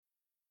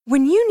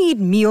When you need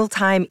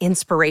mealtime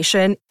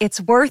inspiration,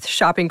 it's worth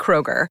shopping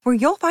Kroger, where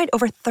you'll find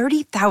over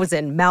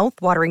 30,000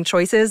 mouth-watering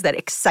choices that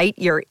excite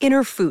your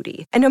inner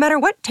foodie. And no matter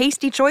what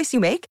tasty choice you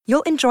make,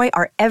 you'll enjoy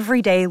our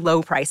everyday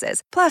low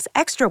prices, plus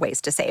extra ways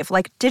to save,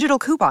 like digital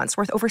coupons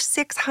worth over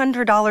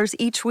 $600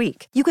 each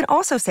week. You can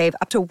also save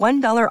up to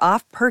 $1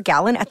 off per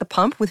gallon at the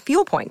pump with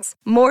fuel points.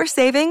 More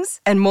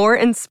savings and more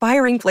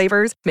inspiring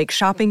flavors make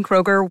shopping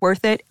Kroger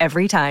worth it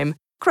every time.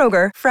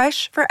 Kroger,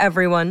 fresh for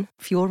everyone.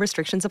 Fuel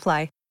restrictions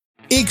apply.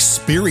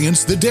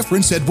 Experience the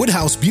difference at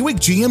Woodhouse Buick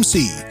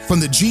GMC. From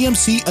the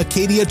GMC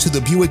Acadia to the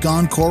Buick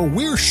Encore,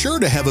 we're sure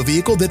to have a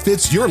vehicle that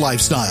fits your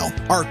lifestyle.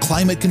 Our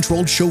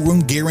climate-controlled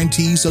showroom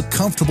guarantees a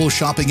comfortable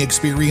shopping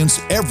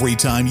experience every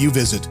time you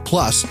visit.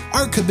 Plus,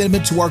 our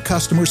commitment to our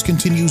customers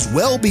continues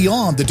well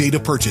beyond the date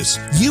of purchase.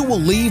 You will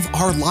leave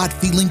our lot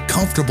feeling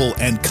comfortable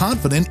and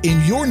confident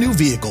in your new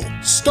vehicle.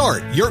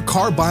 Start your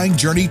car buying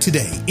journey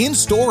today,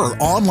 in-store or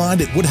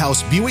online at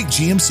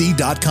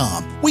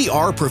WoodhouseBuickGMC.com. We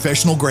are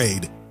professional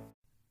grade.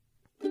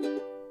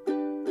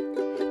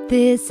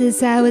 This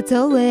is how it's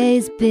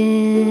always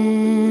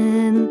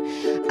been.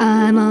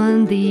 I'm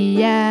on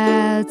the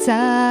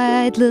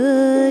outside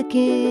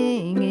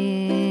looking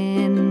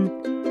in.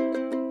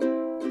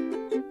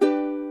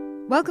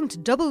 Welcome to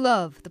Double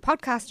Love, the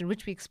podcast in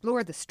which we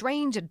explore the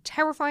strange and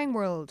terrifying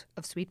world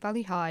of Sweet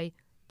Valley High,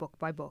 book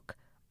by book.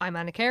 I'm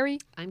Anna Carey.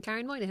 I'm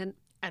Karen Moynihan.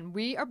 And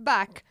we are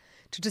back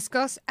to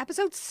discuss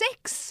episode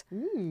 6.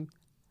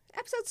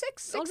 Episode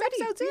 6 Already,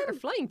 episodes in. You're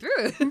flying through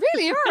it. We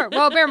really are.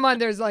 Well, bear in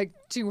mind there's like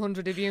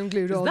 200 if you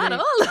include all Is that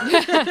all?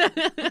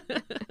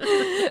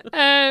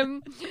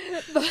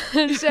 But,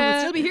 we'll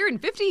still be here in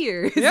 50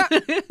 years. Yeah.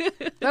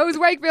 Those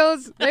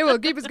Wakefields, they will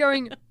keep us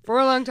going for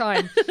a long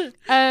time.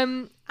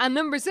 And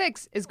number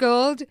 6 is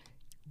called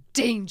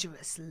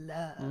Dangerous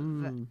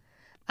Love.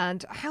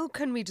 And how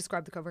can we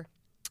describe the cover?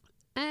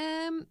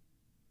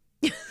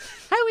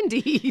 How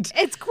indeed.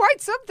 It's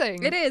quite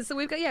something. It is. So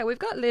we've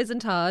got Liz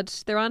and Todd.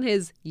 They're on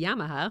his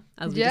Yamaha,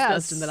 as we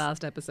discussed in the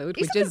last episode,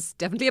 which is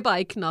definitely a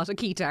bike, not a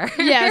keytar.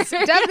 Yes,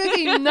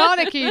 definitely not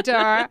a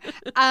keytar.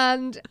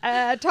 And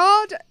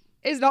Todd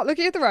is not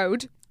looking at the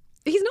road.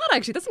 He's not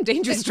actually. That's some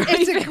dangerous driving.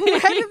 It's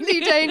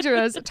incredibly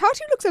dangerous. Todd,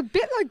 who looks a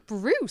bit like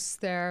Bruce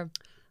there.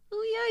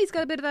 Oh yeah, he's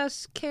got a bit of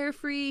that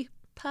carefree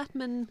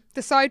Patman.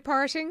 The side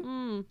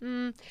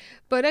parting.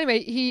 But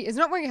anyway, he is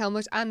not wearing a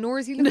helmet, and nor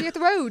is he looking at the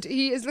road.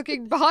 He is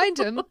looking behind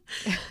him.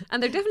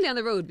 And they're definitely on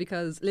the road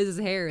because Liz's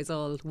hair is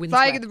all windswept.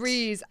 Flying in the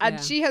breeze. And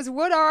she has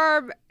one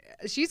arm.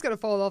 She's going to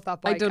fall off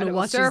that bike. I don't know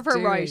what she's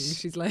doing. Right.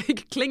 She's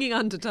like clinging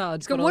on to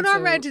Todd. She's got one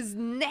arm around his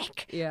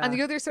neck. Yeah. And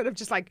the other sort of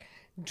just like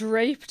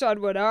draped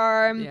on one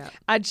arm. Yeah.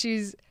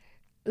 And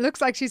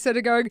looks like she's sort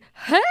of going,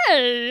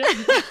 hey!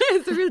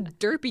 It's a real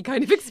derpy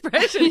kind of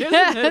expression, isn't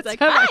Yeah, it? It's like,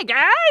 hi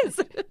guys!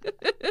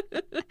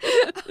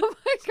 Oh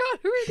my God,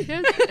 it really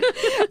is.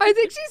 I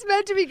think she's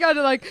meant to be kind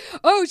of like,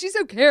 oh, she's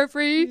so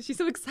carefree. She's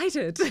so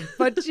excited.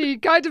 But she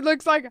kind of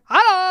looks like,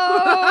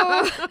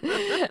 hello!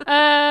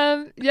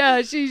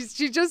 Yeah,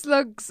 she just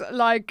looks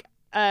like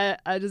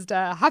just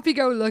a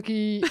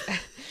happy-go-lucky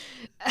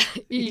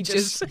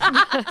Aegis.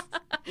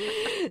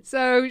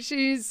 So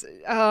she's...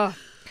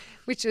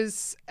 which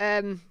is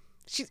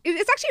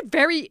it's actually a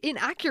very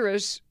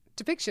inaccurate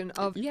depiction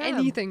of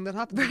anything that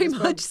happens. Very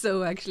much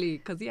so, actually,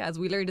 because as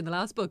we learned in the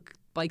last book,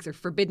 bikes are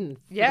forbidden.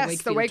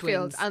 Yes, the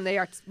Wakefield twins, and they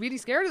are really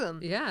scared of them.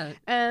 Yeah.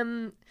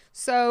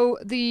 So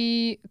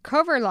the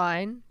cover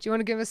line. Do you want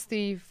to give us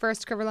the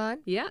first cover line?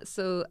 Yeah.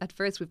 So at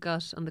first we've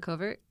got on the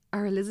cover,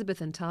 are Elizabeth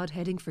and Todd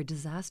heading for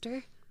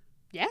disaster?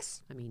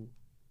 Yes. I mean,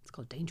 it's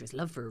called Dangerous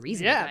Love for a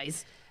reason,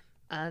 guys.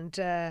 And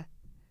the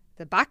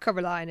back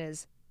cover line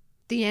is,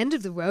 the end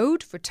of the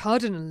road for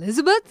Todd and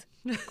Elizabeth?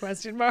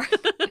 Question mark.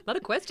 A lot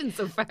of questions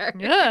so far.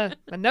 Yeah,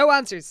 and no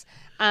answers.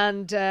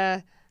 And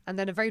then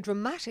a very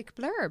dramatic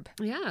blurb.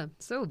 Yeah.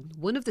 So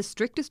one of the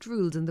strictest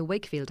rules in the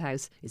Wakefield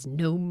house is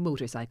no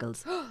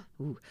motorcycles.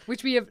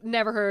 Which we have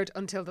never heard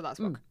until the last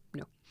book.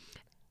 No.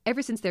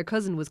 Ever since their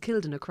cousin was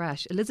killed in a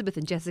crash, Elizabeth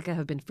and Jessica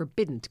have been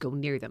forbidden to go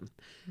near them.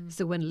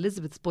 So when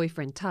Elizabeth's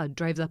boyfriend Todd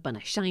drives up on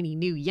a shiny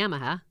new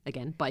Yamaha,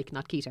 again, bike,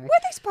 not keytar. Were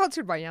they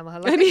sponsored by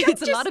Yamaha? Like, I mean,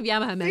 it's a lot of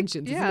Yamaha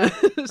mentions, yeah.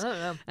 isn't it? I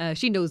don't know.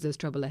 She knows there's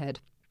trouble ahead.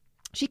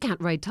 She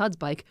can't ride Todd's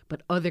bike,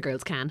 but other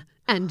girls can.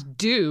 And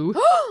do.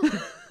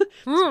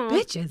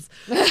 Bitches.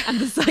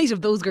 And the sight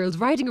of those girls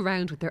riding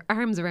around with their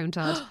arms around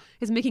Todd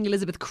is making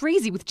Elizabeth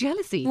crazy with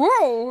jealousy.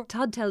 Whoa.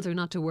 Todd tells her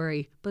not to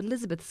worry, but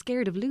Elizabeth's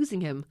scared of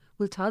losing him.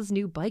 Will Todd's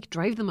new bike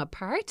drive them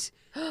apart?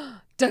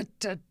 Da,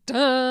 da,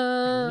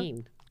 da. I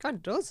mean, kind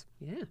of does.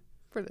 yeah.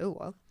 For a little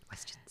while.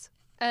 Questions.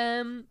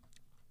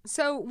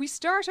 So we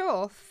start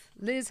off,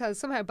 Liz has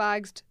somehow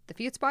bagged the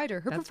Fiat Spider,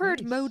 her That's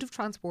preferred right. mode of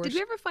transport. Did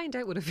we ever find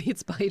out what a Fiat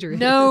Spider is?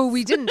 No,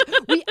 we didn't.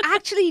 We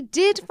actually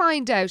did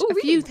find out a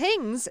few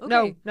things.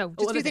 Okay. No,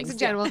 just a other few things in things,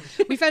 general.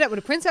 We found out what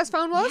a princess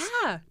phone was.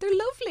 Yeah, they're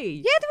lovely.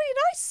 Yeah, they're really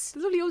nice.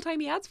 There's lovely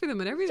old-timey ads for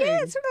them and everything.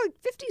 Yeah, it's sort of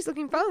like 50s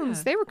looking phones.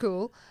 Yeah. They were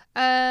cool.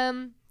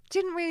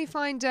 Didn't really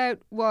find out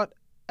what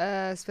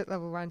Split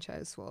Level Ranch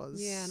House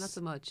was. Yeah, not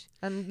so much.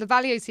 And the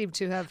Valier seemed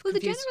to have Well, the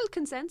confused. general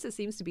consensus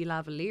seems to be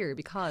Lavalier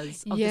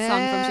because of the Yeah.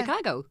 song from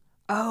Chicago.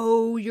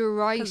 Oh, you're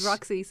right. Because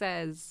Roxy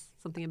says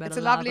something about It's a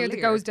a lavalier that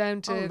goes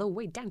down to- all the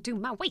way down to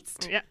my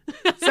waist. Yeah.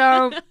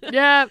 So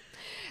yeah,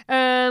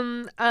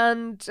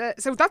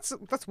 so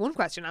that's one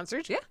question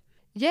answered. Yeah.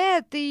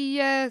 Yeah.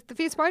 The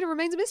Fiat Spider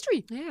remains a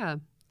mystery, Yeah.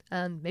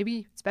 and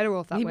maybe it's better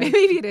off that way.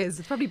 Maybe it is.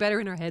 It's probably better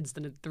in our heads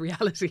than the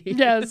reality.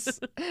 Yes.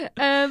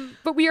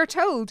 But we are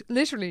told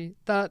literally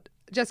that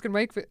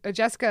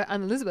Jessica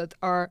and Elizabeth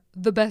are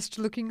the best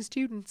looking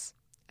students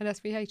at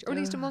SVH, or at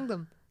least among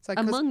them. It's like,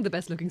 'cause Among the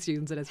best looking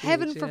students at SVH.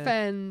 heaven yeah.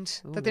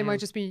 forfend Oh, that they wow. might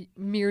just be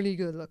merely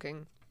good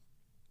looking.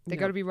 They No.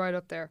 got to be right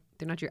up there.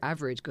 They're not your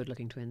average good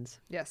looking twins.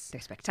 Yes.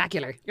 They're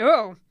spectacular.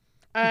 Oh,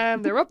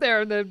 they're up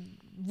there in the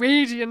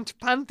radiant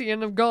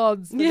pantheon of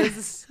gods. that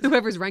is-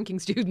 Whoever's ranking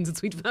students at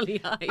Sweet Valley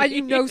High. And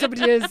you know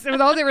somebody is with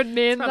all their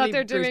admin that Probably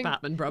they're Bruce doing.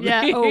 Patman, probably.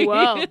 Yeah. Oh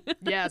well.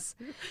 Yes.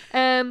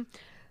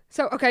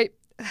 So okay,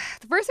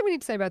 the first thing we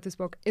need to say about this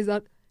book is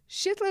that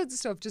shitloads of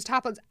stuff just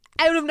happens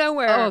out of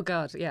nowhere. Oh,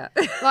 God, yeah.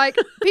 Like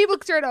people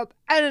turn up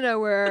out of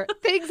nowhere,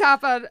 things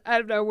happen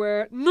out of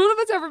nowhere. None of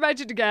it's ever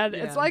mentioned again.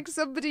 Yeah. It's like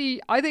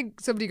I think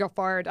somebody got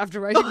fired after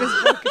writing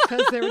this book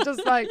because they were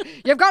just like,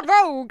 "You've got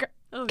Rogue,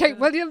 Kate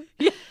William."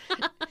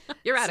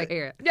 You're out of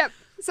here. Yep.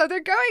 So they're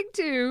going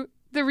to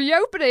the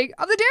reopening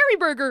of the Dairy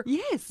Burger.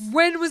 Yes.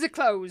 When was it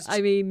closed?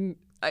 I mean,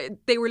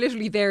 they were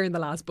literally there in the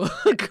last book,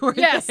 weren't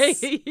Yes.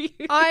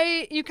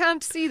 they? You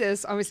can't see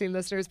this, obviously,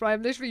 listeners, but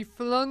I've literally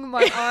flung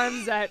my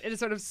arms out in a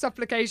sort of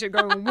supplication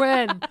going,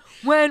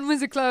 when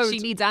was it closed? She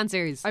needs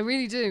answers. I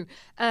really do.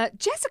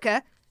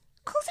 Jessica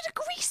calls it a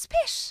grease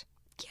pit.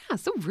 Yeah,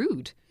 so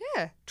rude.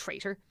 Yeah,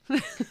 traitor.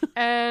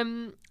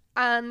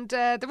 And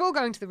they're all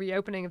going to the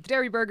reopening of the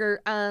Dairy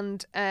Burger,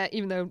 and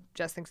even though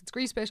Jess thinks it's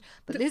grease pit,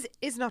 but Liz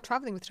is not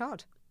travelling with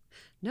Todd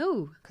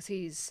No. because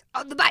he's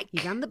on the bike.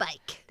 He's on the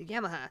bike. The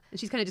Yamaha. And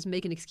she's kind of just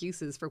making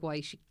excuses for why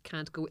she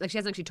can't go. Like, she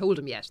hasn't actually told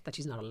him yet that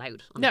she's not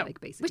allowed on the No,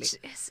 bike, basically. which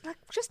is like,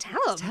 just tell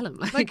him. Tell him.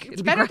 Like, It'll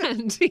it's be better,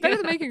 grand. better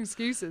than Yeah. making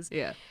excuses.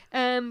 Yeah.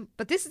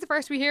 But this is the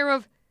first we hear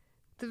of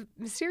the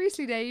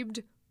mysteriously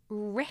named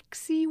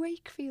Rexy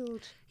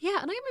Wakefield. Yeah,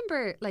 and I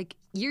remember, like,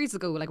 years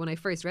ago, like, when I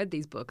first read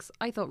these books,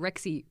 I thought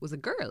Rexy was a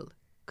girl.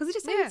 Because it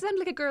just Yeah. sounded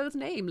like a girl's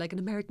name, like an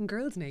American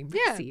girl's name.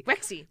 Rexy. Yeah,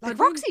 Rexy. Like But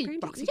Roxy.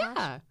 apparently- Roxy yeah.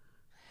 Hart.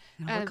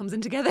 It all comes in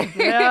together.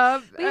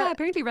 Yeah, But yeah,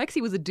 apparently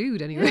Rexy was a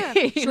dude anyway. Yeah,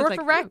 It's short like,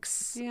 for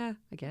Rex. oh, yeah,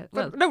 I get it.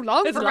 But Well, no,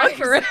 long it's for long Rex.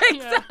 for Rex.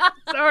 Yeah.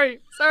 Sorry.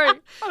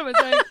 What am I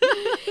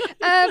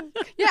saying?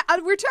 Yeah,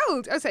 and we're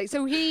told. Okay,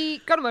 so he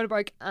got a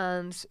motorbike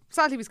and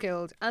sadly was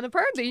killed. And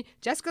apparently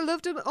Jessica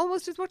loved him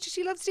almost as much as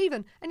she loved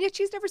Stephen. And yet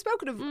she's never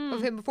spoken of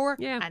him before.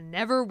 Yeah. And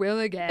never will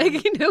again.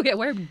 you know, yeah,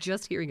 we're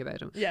just hearing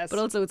about him. Yes. But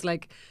also it's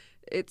like,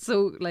 it's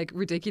so like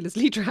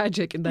ridiculously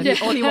tragic in that Yeah.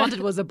 all he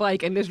wanted was a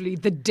bike, and literally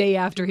the day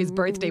after his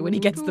birthday when he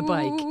gets the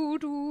bike,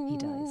 he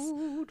dies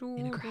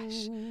in a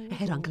crash, a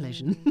head-on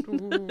collision.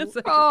 It's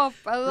like, Oh,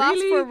 alas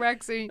really? for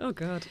Rexy. oh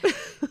God.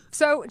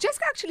 So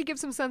Jessica actually gives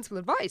some sensible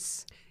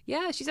advice.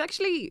 Yeah, she's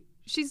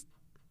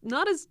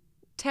not as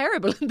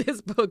terrible in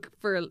this book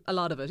for a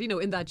lot of it, you know,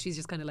 in that she's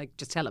just kind of like,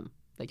 just tell him.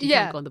 Like, you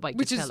Yeah, can't go on the bike,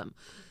 which just is tell him.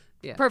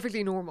 Yeah.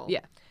 Perfectly normal.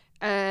 Yeah.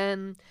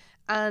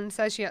 And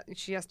says she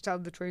has to tell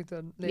the truth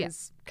and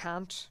Liz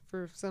can't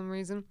for some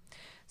reason.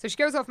 So she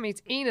goes off and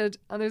meets Enid,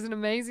 and there's an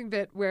amazing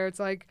bit where it's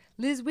like,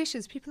 Liz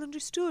wishes people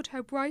understood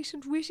how bright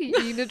and witty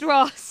Enid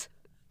was.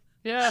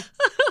 Yeah.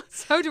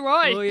 So do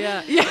I. Oh,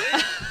 yeah. Yeah.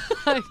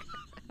 Like,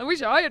 I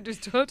wish I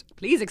understood.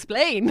 Please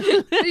explain.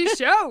 Please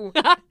show.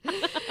 And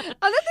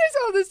then there's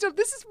all this stuff.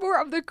 This is more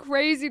of the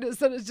craziness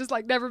that is just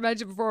like never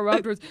mentioned before or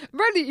afterwards.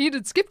 Apparently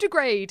Enid skipped a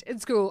grade in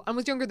school and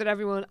was younger than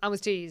everyone and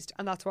was teased,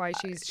 and that's why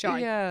she's shy.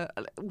 Yeah.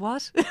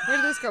 What? Where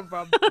did this come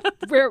from?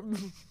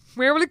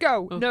 Where will it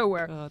go?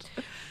 Nowhere. God.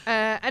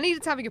 And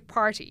Enid's having a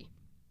party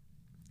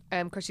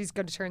because she's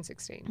going to turn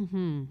 16.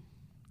 Mm-hmm.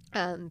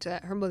 And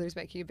her mother's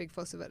making a big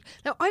fuss of it.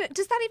 Now,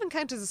 does that even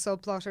count as a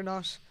subplot or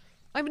not?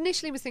 I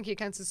initially was thinking it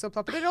counts as a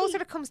subplot, but it all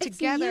sort of comes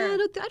together. Yeah,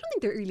 no, I don't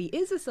think there really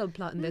is a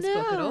subplot in this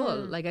book at all.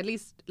 No. Like, at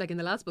least, like in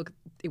the last book,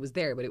 it was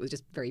there, but it was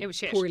just very It was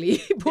shit. poorly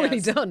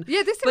Yes. done.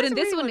 Yeah, this But was in a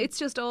this really one, one. it's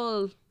just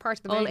all Part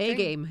of the all main A thing.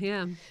 game.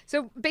 Yeah.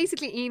 So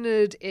basically,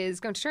 Enid is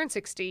going to turn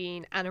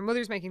 16, and her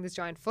mother's making this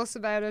giant fuss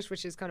about it,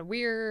 which is kind of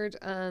weird.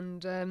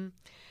 And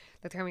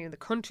like they're having it in the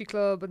country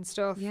club and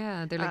stuff.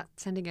 Yeah, they're like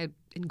sending out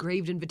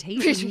engraved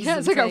invitations. Yeah,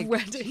 it's and like a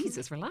wedding.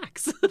 Jesus,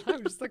 relax. Oh,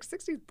 just like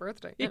 16th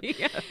birthday. Yeah.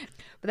 Yeah.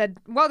 But then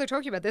while they're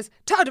talking about this,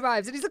 Todd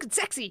arrives and he's looking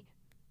sexy,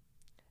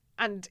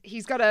 and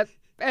he's got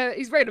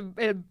he's wearing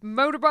a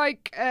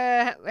motorbike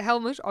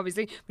helmet,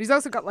 obviously, but he's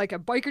also got like a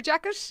biker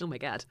jacket. Oh my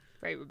God.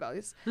 Very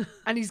rebellious.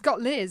 And he's got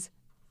Liz.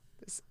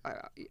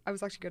 I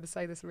was actually going to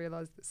say this and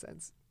realised this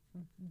sounds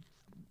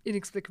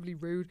inexplicably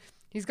rude.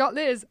 He's got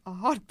Liz a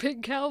hot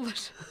pink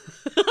helmet.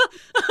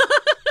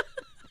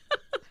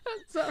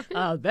 Sorry.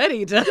 I'll bet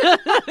he does.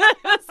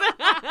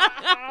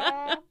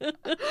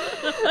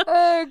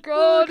 Oh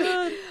God.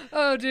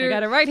 Oh I dear.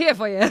 got it right here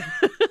for you.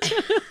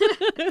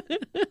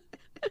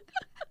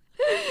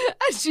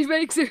 And She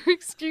makes her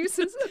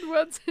excuses and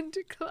runs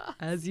into class.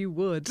 As you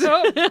would.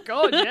 Oh,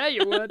 God, yeah,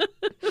 you would.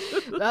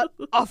 That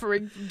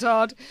offering from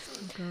Todd.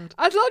 God.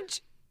 At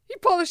lunch, he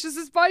polishes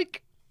his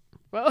bike.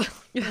 Well,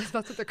 that's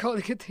what they're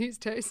calling it these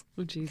days.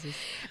 Oh, Jesus.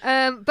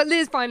 But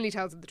Liz finally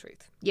tells him the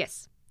truth.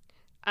 Yes.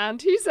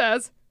 And he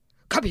says,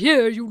 "Come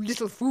here, you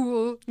little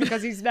fool."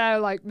 Because he's now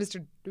like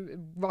Mr.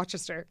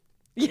 Rochester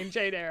in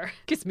Jane Eyre.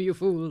 Kiss me, you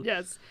fool.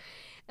 Yes.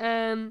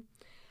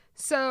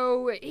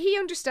 So he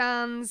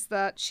understands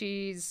that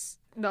she's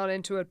not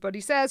into it, but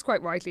he says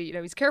quite rightly, you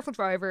know, he's a careful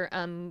driver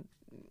and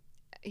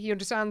he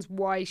understands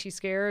why she's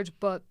scared,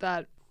 but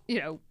that, you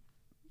know,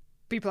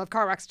 people have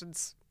car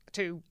accidents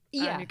too.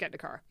 Yeah. And you get in a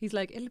car. He's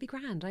like, it'll be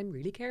grand. I'm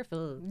really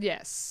careful.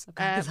 Yes. I've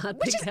got this hot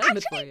which big is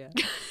helmet actually,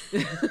 for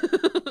you.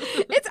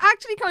 it's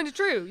actually kind of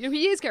true. You know,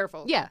 he is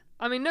careful. Yeah.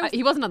 I mean, no.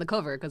 He wasn't on the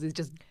cover because he's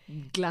just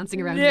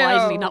glancing around No.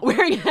 wildly, not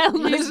wearing a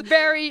helmet. He's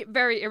very,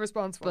 very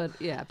irresponsible.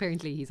 But yeah,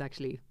 apparently he's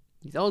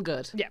all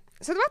good. Yeah.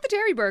 So they're at the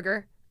Dairy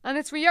Burger and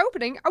it's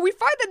reopening and we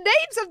find the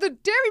names of the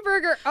Dairy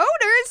Burger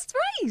owners.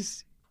 Right. And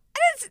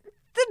it's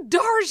the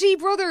Doherty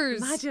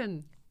brothers.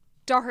 Imagine.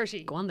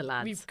 Doherty. Go on, the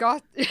lads. We've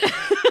got...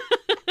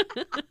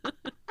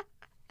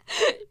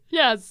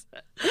 Yes.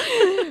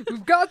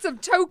 We've got some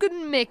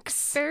token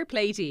mix. Fair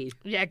platey.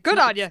 Yeah, good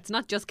on you. It's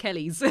not just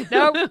Kelly's.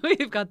 No.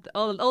 We've got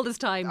all this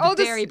time. All The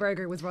this- Dairy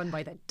Burger was run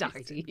by the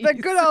Doherty. The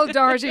good old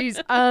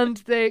Dohertys,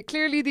 and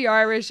clearly the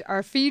Irish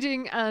are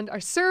feeding and are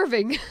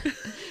serving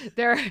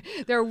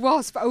their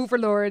wasp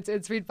overlords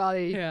in Sweet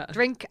Valley Yeah.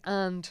 drink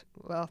and,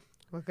 well,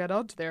 we'll get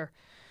on to their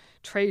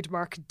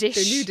trademark dish.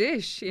 Their new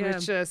dish, yeah.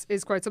 Which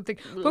is quite something.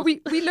 But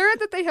we learned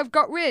that they have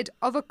got rid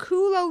of a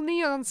cool old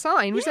neon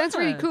sign, which sounds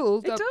really Yeah, cool.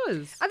 it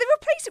does. And they've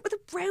replaced it with a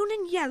brown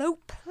and yellow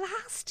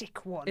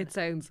plastic one. It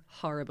sounds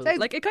horrible. Sounds-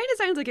 Like, it kind of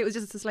sounds like it was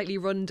just a slightly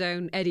run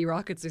down Eddie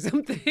Rockets or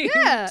something.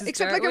 yeah, to except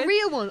start like with. a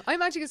real one. I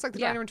imagine it's like the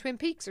Yeah. diner in Twin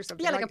Peaks or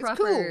something. Yeah, like a it's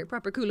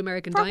proper cool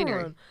American proper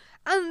diner.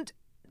 one.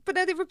 But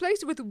now they've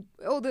replaced it with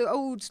all the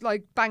old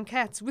like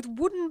banquettes with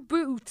wooden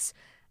booths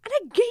and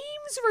a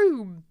games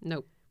room.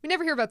 No. We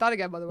never hear about that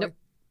again, by the way. Nope.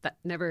 That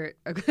never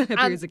And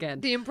appears again.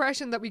 the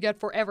impression that we get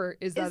forever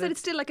is Is that it's it's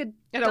still like a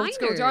an old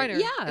school diner.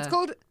 Yeah. It's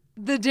called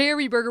the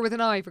Dairy Burger with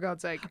an I, for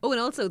God's sake. Oh, and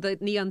also the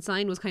neon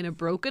sign was kind of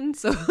broken,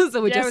 so it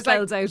Yeah, it just was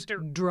like- spells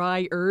out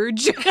dry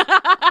urge.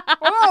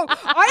 Oh,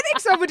 I think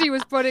somebody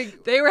was putting.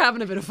 They were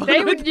having a bit of fun.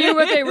 They with knew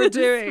what they were this,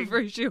 doing.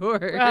 for sure.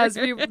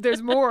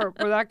 There's more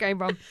where that came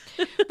from.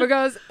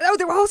 Because,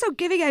 they were also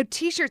giving out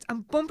t-shirts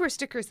and bumper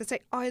stickers that say,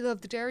 "I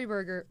love the Dairy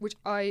Burger," which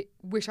I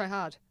wish I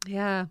had.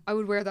 Yeah, I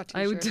would wear that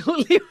t-shirt. I would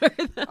totally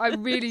wear that. I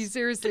really,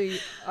 seriously,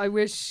 I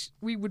wish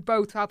we would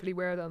both happily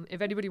wear them.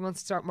 If anybody wants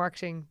to start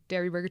marketing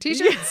Dairy Burger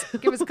t-shirts,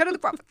 give us a cut of the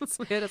profits.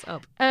 Hit us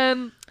up.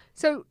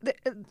 So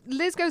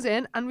Liz goes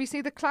in and we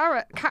see that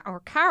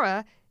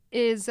Cara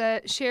is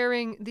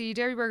sharing the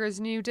Dairy Burger's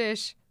new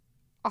dish,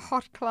 a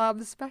hot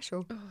clam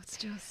special. Oh, it's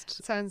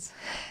just Sounds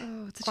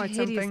it's such quite a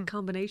hideous something.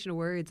 combination of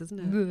words, isn't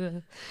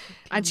it?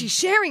 And she's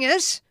sharing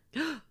it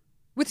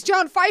with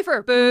John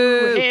Pfeiffer.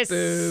 Boo, Hiss.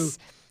 boo.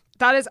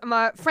 That is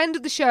my friend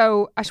of the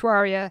show,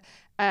 Ashwarya,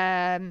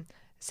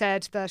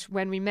 said that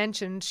when we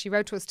mentioned, she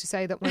wrote to us to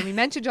say that when we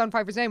mentioned John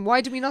Pfeiffer's name,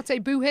 why did we not say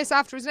boo hiss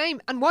after his name?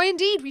 And why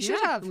indeed we should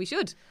Yeah, have. we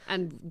should,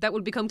 and that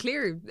would become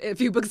clear a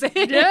few books in.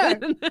 Yeah,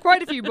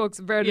 quite a few books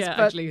in fairness. Yeah,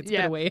 but, actually, it's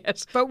been a way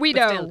yet. But we But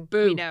know, still,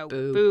 boo, we know,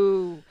 boo.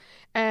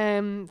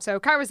 boo. So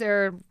Cara's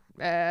there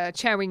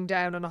chowing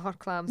down on a hot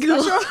clam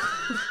special.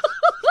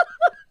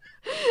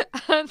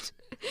 And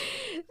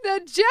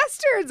then Jess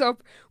turns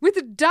up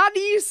with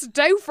Danny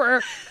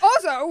Stouffer.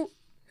 Also,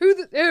 who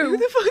the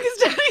fuck is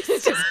Danny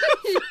Stouffer?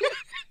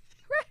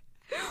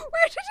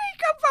 Where did he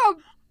come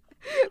from?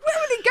 Where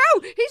would he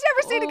go? He's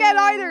never seen again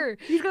either.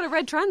 He's got a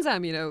red Trans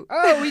Am, you know.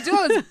 Oh, he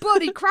does,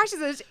 but he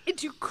crashes it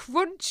into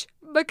Crunch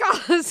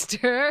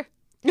McAllister,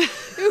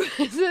 who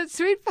is a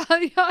Sweet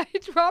Valley High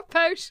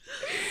dropout,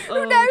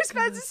 who now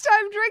spends his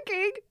time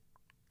drinking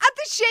at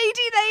the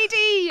Shady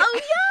Lady. Oh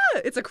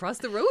yeah, it's across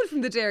the road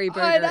from the Dairy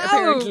Burger. I know.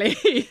 Apparently,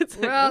 it's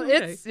like, Well,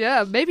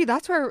 okay. maybe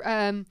that's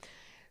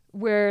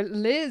where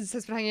Liz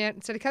has been hanging out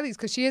instead of Kelly's,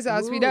 because she is,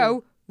 as we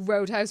know,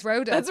 Roadhouse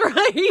Rhoda. That's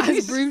right.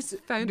 As Bruce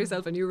found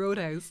herself a new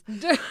roadhouse.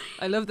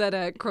 I love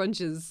that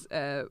Crunch's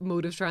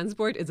mode of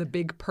transport is a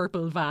big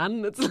purple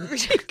van. It's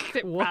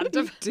like, what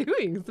are you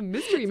doing? It's a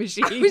mystery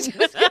machine. was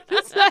just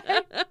gonna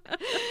say.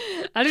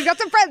 And he's got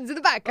some friends in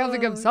the back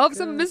helping him solve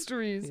some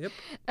mysteries.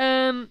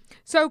 Yep.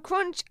 So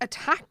Crunch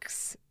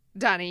attacks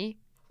Danny,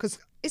 because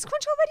is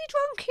Crunch already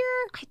drunk here?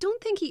 I don't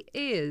think he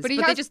is, But but,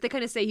 he has- they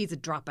kind of say he's a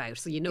dropout,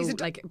 so you know, He's a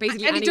like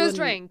basically, and he does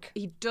anyone- drink.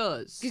 He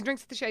does. He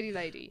drinks at the Shady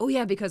Lady. Oh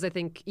yeah, because I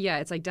think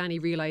it's like Danny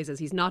realizes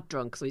he's not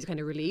drunk, so he's kind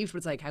of relieved. But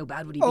it's like, how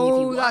bad would he be if he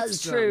Oh, was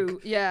that's drunk?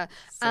 true. Yeah.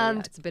 So, and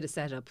yeah, it's a bit of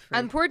setup. For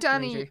and poor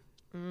Danny.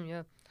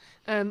 later.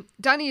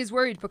 Danny is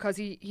worried because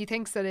he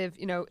thinks that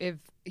if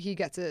he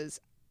gets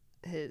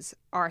his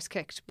arse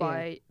kicked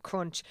by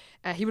Crunch,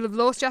 he will have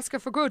lost Jessica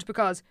for good,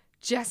 because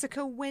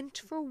Jessica went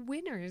for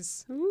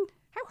winners.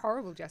 how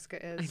horrible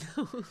Jessica is.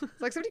 I know.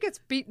 It's like somebody gets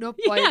beaten up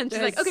Yeah, by and she's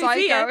a like, "Okay,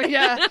 see ya." psycho.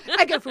 Yeah,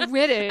 I go for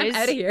winners.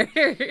 Out of here.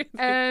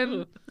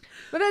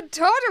 But then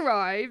Todd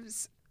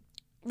arrives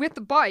with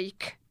the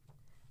bike,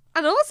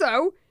 and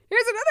also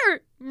here's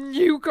another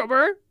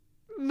newcomer,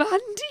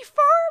 Mandy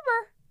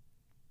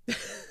Farmer.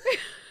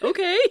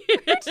 Okay.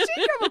 Where did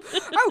she come up?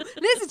 Oh,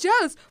 Liz is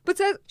jealous, but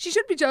says she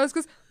shouldn't be jealous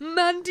because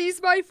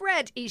Mandy's my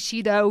friend. Is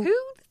she though? Who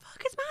the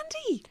fuck is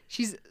Mandy?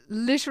 She's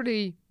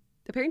literally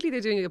Apparently they're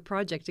doing a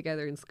project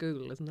together in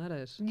school, isn't that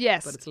it?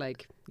 yes. But it's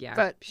like, yeah.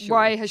 But sure,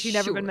 why has she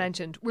never been sure.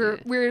 mentioned? Yeah.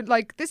 We're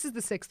like, this is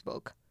the 6th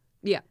book.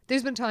 Yeah,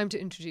 There's been time to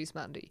introduce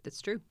Mandy.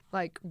 that's true.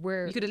 Like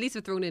we're You could at least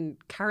have thrown in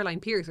Caroline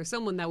Pierce or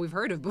someone that we've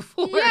heard of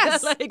before.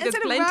 Yes, like there's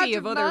instead of plenty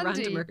of random other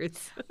Mandy.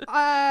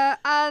 randomers.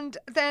 and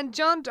then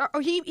John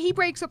he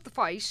breaks up the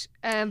fight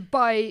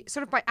by He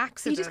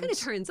accident. just kind of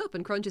turns up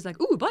and Crunch is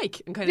like, ooh, a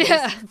bike, and kind of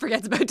Yeah. just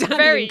forgets about Danny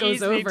Very and goes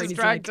easily over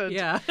distracted.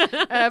 and he's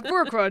like, yeah.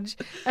 Poor Crunch.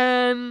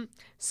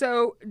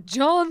 So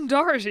John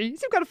Doherty,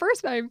 he's got a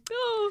first name.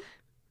 Oh.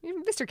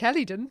 Even Mr.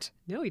 Kelly didn't.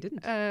 No, he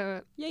didn't.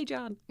 Yay,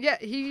 John. Yeah,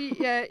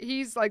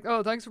 he's like,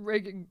 oh, thanks for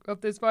breaking up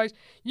this fight.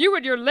 You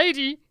and your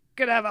lady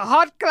can have a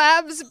hot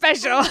clam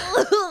special.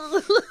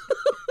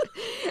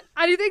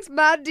 And he thinks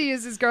Mandy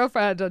is his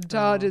girlfriend, and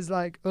Todd is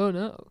like, oh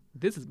no.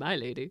 This is my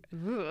lady.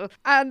 Ugh.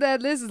 And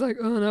then Liz is like,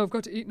 oh no, I've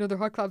got to eat another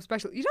hot clam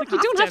special. You don't,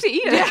 You don't have to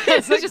eat it. Yeah,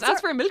 it's like, just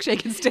ask for a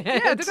milkshake instead.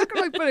 yeah, they're not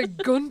going to put a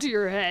gun to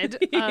your head.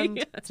 And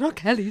Yeah. it's not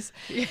Kelly's.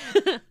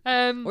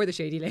 Or the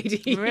shady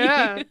lady.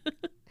 Yeah.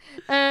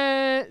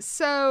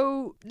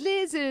 So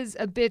Liz is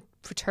a bit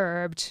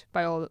perturbed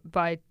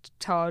by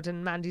Todd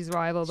and Mandy's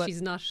arrival, but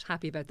She's not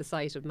happy about the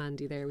sight of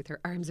Mandy there with her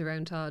arms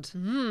around Todd. I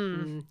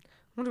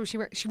wonder what she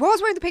wearing. She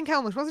was wearing the pink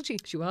helmet, wasn't she?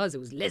 She was. It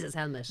was Liz's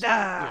helmet.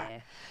 Ah.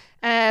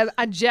 Yeah.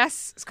 And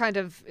Jess kind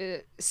of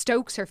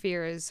stokes her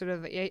fears, sort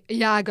of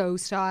Iago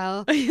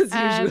style, As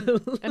usual.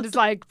 and is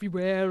like,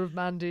 "Beware of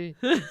Mandy,"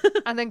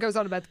 and then goes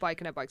on about the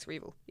bike and how bikes are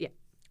evil. Yeah.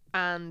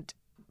 And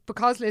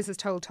because Liz has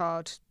told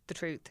Todd the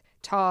truth,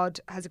 Todd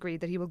has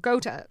agreed that he will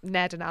go to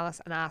Ned and Alice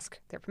and ask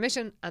their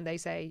permission, and they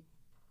say,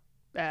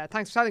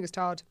 "Thanks for telling us,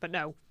 Todd, but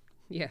no,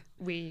 Yeah.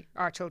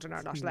 our children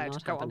are not allowed not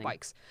to go happening. on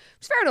bikes."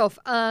 It's fair enough.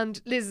 And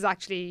Liz is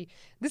actually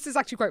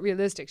quite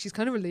realistic. She's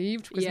kind of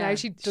relieved because now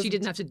she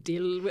didn't have to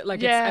deal with,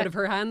 like, Yeah. it's out of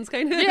her hands,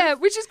 kind of. Yeah,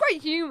 which is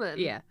quite human.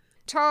 Yeah.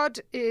 Todd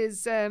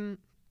is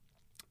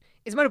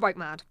motorbike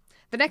mad.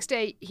 The next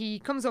day, he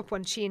comes up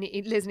when she and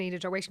Liz and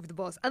Enid are waiting for the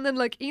bus. And then,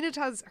 like, Enid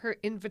has her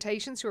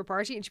invitations to her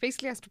party and she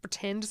basically has to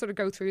pretend to sort of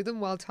go through them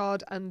while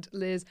Todd and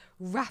Liz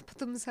wrap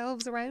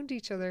themselves around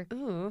each other.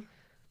 Oh,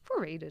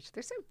 Poor Enid.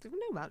 They've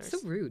no manners. so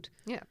rude.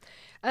 Yeah.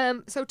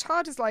 So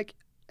Todd is like,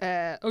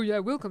 oh yeah,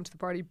 we'll come to the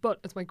party,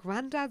 but it's my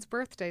granddad's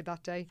birthday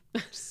that day.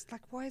 Just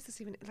like, why is this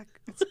even, like,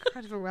 it's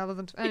kind of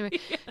irrelevant. Anyway,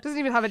 it doesn't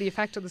even have any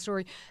effect on the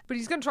story. But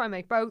he's going to try and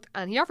make both,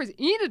 and he offers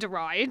Enid a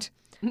ride,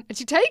 and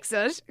she takes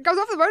it, goes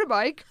off the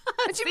motorbike,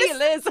 and she See you,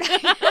 Liz.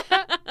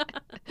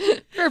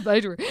 Fair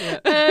play to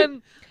her.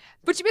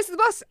 But she misses the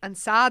bus, and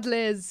sad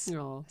Liz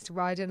Aw. has to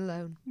ride in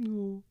alone.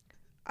 No.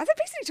 I think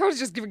basically Todd is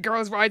just giving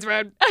girls rides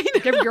around.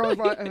 Giving girls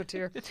rides. Oh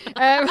dear.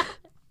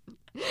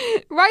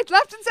 Right,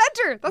 left, and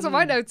centre. That's what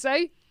my notes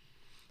say.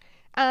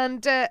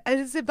 And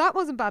as if that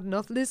wasn't bad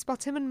enough, Liz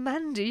spots him and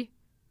Mandy,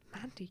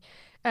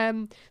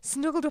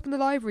 snuggled up in the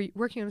library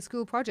working on a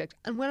school project.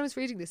 And when I was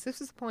reading this was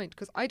the point,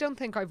 because I don't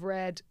think I've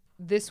read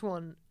this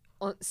one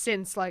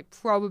since like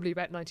probably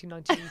about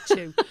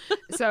 1992.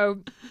 So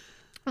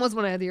it was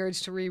when I had the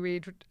urge to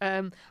reread.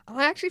 And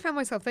I actually found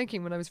myself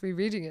thinking when I was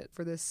rereading it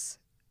for this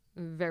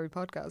very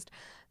podcast,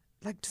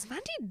 like, does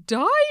Mandy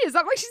die? Is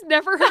that why she's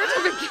never heard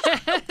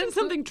of again?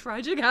 Something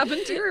tragic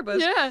happened to her, but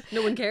Yeah.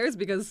 no one cares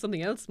because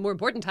something else more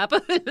important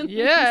happened.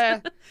 Yeah.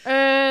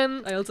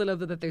 I also love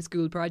that their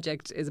school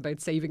project is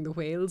about saving the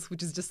whales,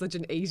 which is just such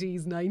an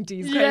 80s,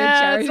 90s kind Yeah, of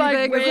charity it's like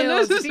thing,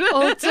 whales. isn't It's it? the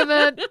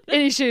ultimate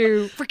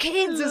issue for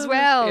kids as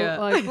well. Yeah.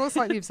 Like, we're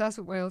slightly obsessed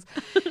with whales.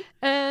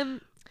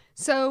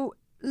 So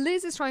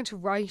Liz is trying to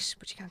write,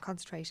 but she can't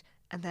concentrate.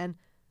 And then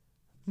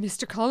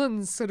Mr.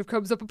 Collins sort of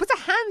comes up and puts a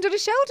hand on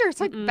his shoulder.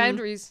 It's like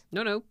boundaries.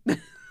 No. No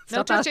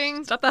Stop that.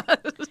 touching. Stop that.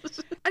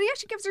 And he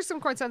actually gives her some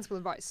quite sensible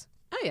advice.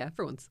 Oh, yeah,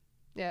 for once.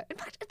 Yeah. In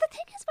fact, the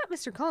thing is about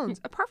Mr. Collins,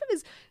 apart from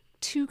his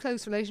too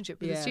close relationship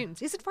with his Yeah. students,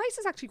 his advice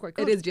is actually quite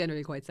good. It is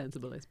generally quite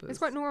sensible, I suppose. It's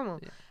quite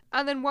normal.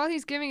 And then while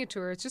he's giving it to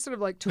her, it's just sort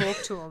of like talk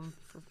to him.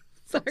 For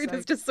Sorry, fuck's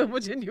there's sake. just so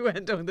much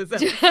innuendo in this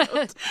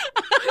episode.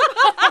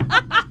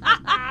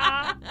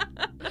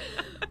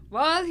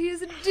 While he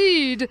is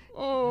indeed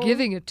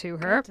giving it to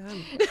her,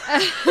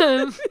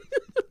 Liz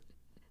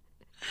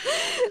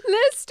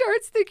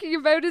starts thinking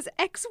about his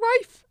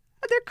ex-wife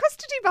and their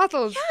custody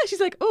battles. Yeah, she's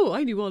like, oh,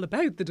 I knew all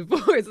about the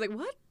divorce. Like,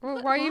 what?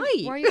 Well, why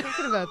are you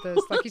thinking about this?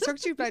 Like, he's talking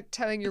to you about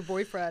telling your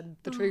boyfriend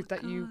the truth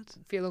that you God.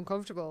 feel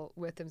uncomfortable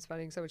with him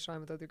spending so much time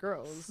with other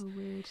girls. So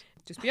weird.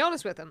 Just be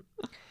honest with him.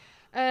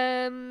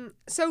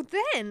 So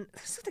then,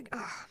 something.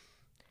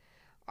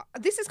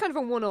 This is kind of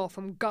a one-off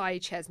from Guy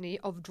Chesney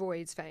of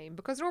Droids fame,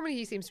 because normally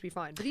he seems to be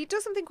fine, but he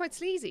does something quite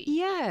sleazy.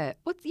 Yeah.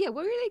 Where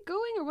are they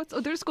going, or what's? Oh,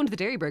 they're just going to the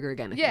Dairy Burger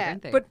again. I think, Yeah,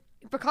 aren't they? but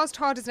because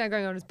Todd is now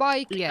going on his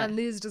bike Yeah. and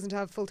Liz doesn't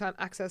have full-time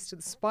access to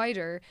the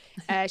Spider,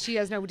 she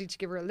has nobody to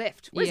give her a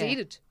lift. Where's Yeah.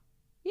 Enid?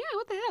 yeah,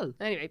 what the hell?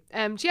 Anyway,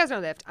 she has no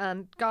lift,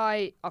 and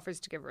Guy offers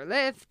to give her a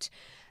lift,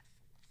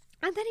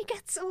 and then he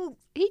gets all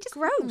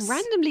gross.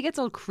 Randomly gets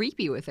all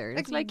creepy with her.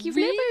 It's like you've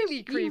really never, you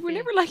were creepy.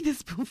 never like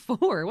this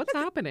before. What's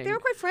happening? They were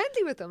quite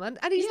friendly with him, and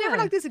he's never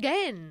Yeah. like this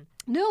again.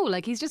 No,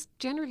 like he's just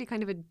generally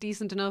kind of a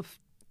decent enough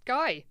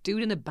Guy.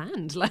 dude in a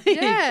band. Like,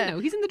 Yeah. you know,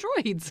 he's in the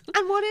Droids.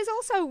 And what is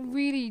also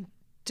really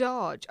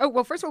dodge. Oh,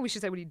 well, first of all, we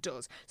should say what he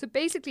does. So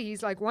basically,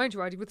 he's like, why aren't you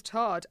riding with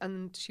Todd?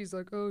 And she's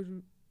like, oh,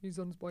 he's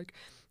on his bike.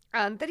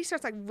 And then he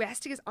starts like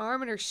resting his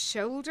arm on her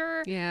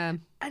shoulder. Yeah.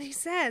 And he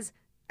says,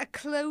 a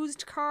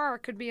closed car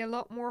could be a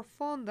lot more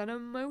fun than a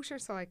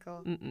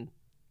motorcycle.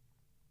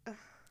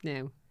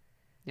 No.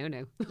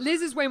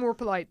 Liz is way more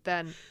polite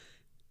than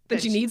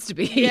But she needs to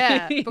be.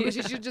 Yeah, because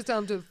she should just tell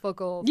him to fuck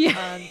off. Yeah.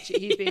 And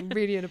he's being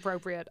really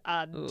inappropriate.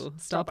 And Oh, stop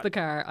stop it. the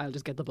car. I'll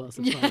just get the bus.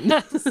 It's fine.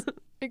 Yes,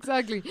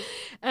 exactly.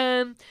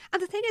 And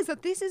the thing is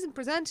that this isn't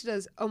presented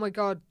as, oh my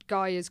God,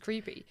 Guy is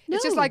creepy.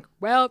 It's just No. like,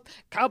 well,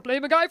 can't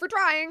blame a guy for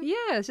trying. Yeah,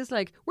 it's just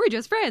like, we're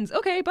just friends.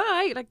 Okay,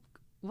 bye. Like,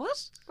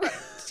 what?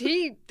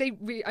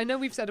 I know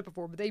we've said it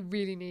before, but they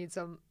really need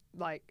some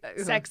like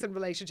sex and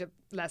relationship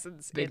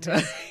lessons Big in time.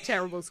 this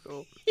terrible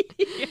school.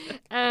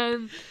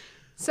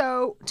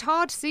 So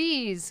Todd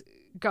sees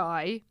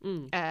Guy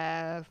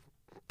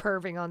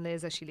perving on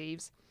Liz as she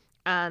leaves,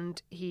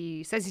 and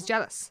he says he's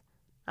jealous.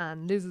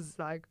 And Liz is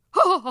like,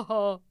 ha ha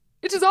ha,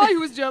 it is I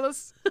who is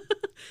jealous.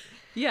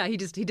 Yeah, he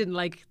didn't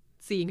like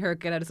seeing her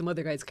get out of some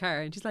other guy's car,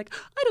 and she's like,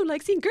 I don't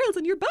like seeing girls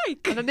on your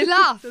bike. And then they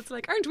laugh. So it's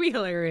like, aren't we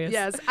hilarious?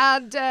 Yes,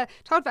 and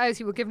Todd vows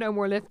he will give no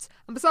more lifts.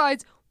 And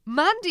besides,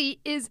 Mandy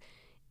is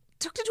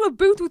tucked into a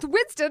booth with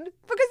Winston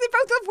because they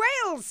both love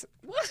whales.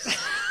 What?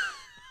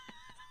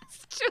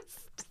 It's just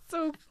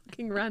so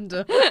fucking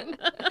random.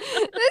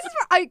 This is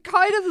I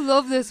kind of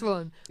love this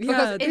one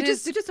because they're it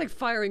is just like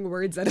firing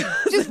words at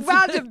us. just It's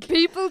random like-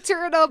 people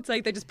turn up. It's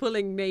like they're just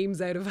pulling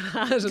names out of a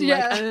hat and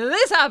Yeah. like, and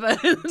this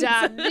happened.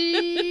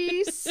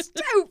 Danny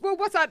Stouffer. Well,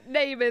 what's that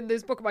name in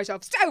this book of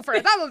myself?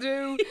 Stouffer. That'll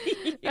do.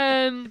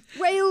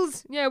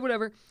 Wales. Yeah,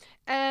 whatever.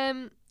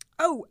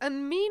 Oh,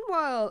 and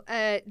meanwhile,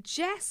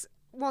 Jess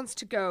wants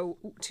to go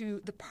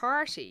to the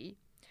party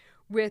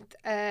with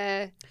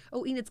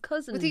Oh, Enid's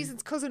cousin. with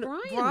Ethan's cousin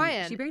Brian.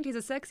 Brian. She apparently has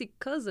a sexy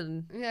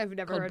cousin Yeah, I've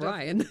never called heard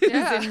Brian. of.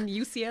 Yeah. Who's in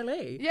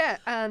UCLA. Yeah,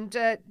 and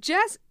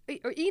Jess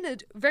or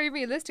Enid, very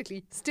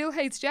realistically, still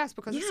hates Jess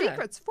because of Yeah.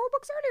 Secrets 4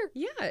 books earlier.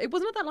 Yeah, it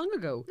wasn't that long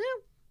ago. No.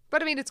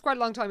 But I mean, it's quite a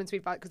long time in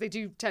Sweet Valley because they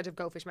do tend to have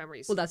goldfish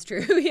memories. Well, that's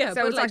true. Yeah, So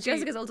but it's like actually-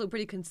 Jessica's also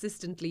pretty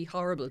consistently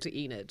horrible to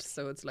Enid,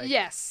 so it's like,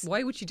 Yes.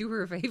 why would she do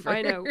her a favor?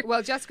 I know.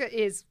 Well, Jessica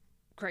is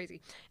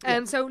crazy.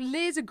 So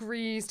Liz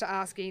agrees to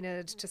ask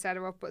Enid to set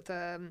her up with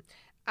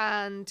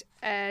and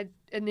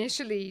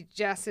initially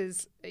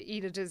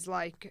Enid is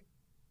like,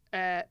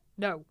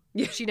 no.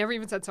 Yeah. She never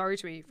even said sorry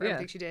to me for Yeah.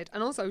 everything she did.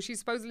 And also she's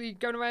supposedly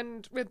going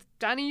around with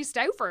Danny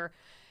Stouffer.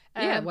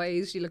 Yeah, why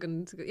is she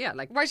looking? Yeah,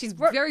 like Why she's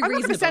we're- very I'm not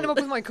reasonable. going to send him up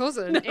with my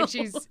cousin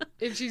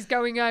if she's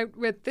going out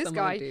with this Some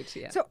guy. other dude,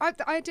 yeah. So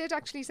I did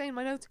actually say in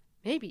my notes,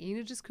 maybe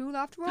Enid is cool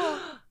after all.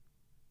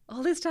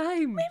 All this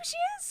time. Maybe she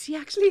is. She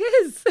actually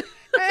is.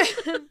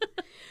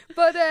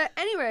 But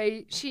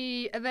anyway,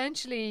 she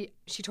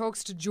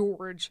talks to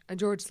George, and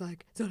George's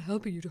like, it's not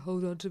helping you to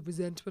hold on to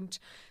resentment.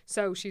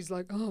 So she's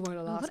like, oh, well,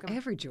 I'll ask him.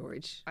 Whatever,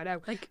 George. I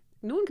know. Like,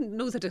 no one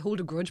knows how to hold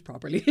a grudge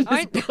properly in this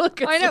I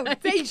book. I It's know.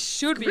 like, They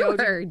should be screw able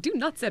to. her. Do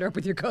not set her up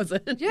with your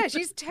cousin. Yeah,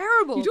 she's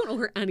terrible. You don't owe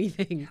her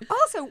anything.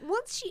 Also,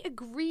 once she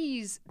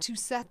agrees to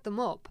set them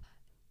up,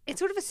 it's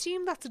sort of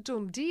assumed that's a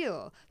done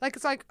deal. Like,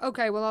 it's like,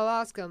 okay, well, I'll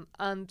ask him.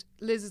 And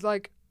Liz is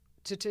like,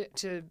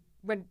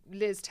 when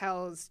Liz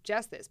tells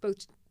Jess this,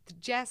 both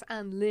Jess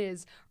and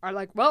Liz are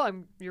like, well,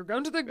 you're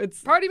going to the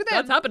party with him.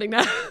 That's happening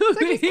now.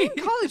 It's like he's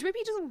in college. Maybe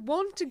he doesn't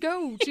want to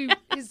go to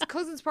his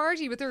cousin's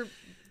party with her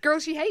girl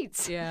she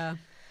hates. Yeah.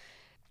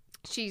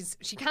 She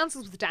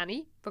cancels with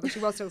Danny because she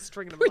was still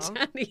stringing him Poor along.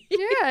 Danny.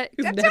 Yeah,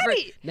 Who's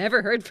Danny.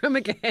 never heard from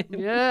again.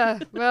 Yeah,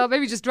 well,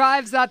 maybe just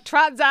drives that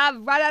Trans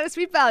Am right out of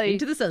Sweet Valley.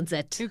 Into the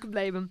sunset. Who can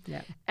blame him?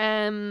 Yeah.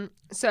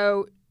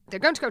 So they're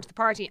going to go to the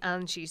party,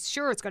 and she's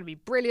sure it's going to be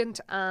brilliant,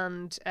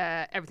 and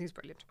everything's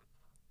brilliant,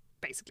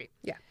 basically.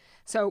 Yeah.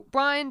 So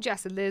Brian,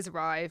 Jess, and Liz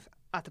arrive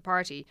at the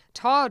party.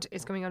 Todd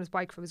is coming on his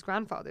bike from his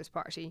grandfather's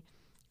party,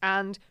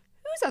 and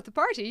who's at the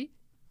party?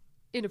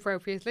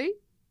 Inappropriately,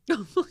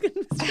 Oh, fucking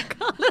Mr.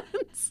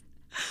 Collins.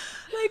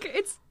 Like,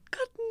 it's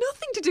got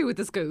nothing to do with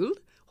the school.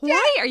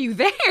 Why are you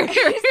there? he's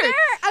there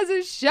as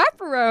a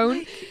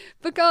chaperone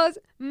because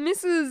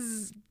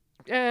Mrs.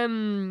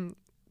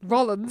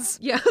 Rollins,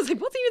 Yeah, I was like,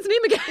 what's Enid's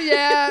name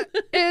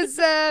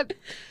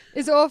again?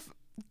 is off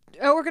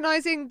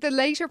organising the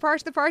later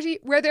part of the party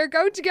where they're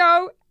going to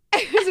go.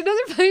 There's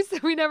another place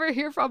that we never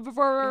hear from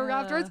before or Yeah.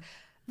 afterwards.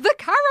 The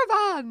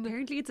Caravan.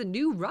 Apparently it's a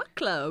new rock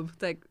club.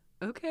 It's like,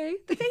 Okay.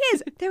 The thing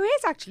is, there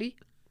is actually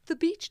the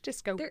beach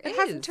disco. There it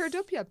hasn't is. turned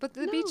up yet, but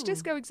the beach No.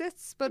 disco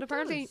exists. But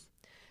apparently, does.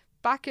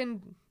 back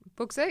in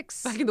book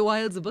 6, Back in the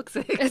wilds of book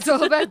 6. it's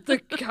all about the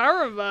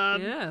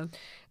caravan.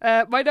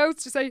 Yeah. My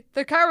notes to say,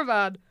 the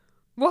caravan.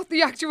 What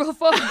the actual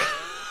fuck?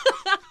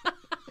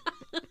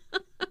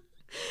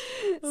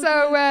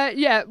 So,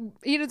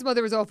 Enid's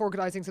mother was off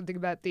organising something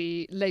about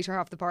the later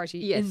half of the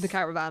party in the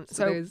caravan.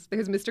 So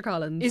there's Mr.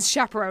 Collins. Is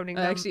chaperoning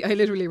them. Actually, I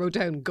literally wrote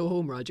down, go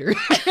home, Roger.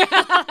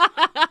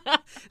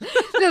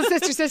 Little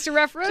sister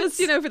reference.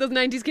 Just, for those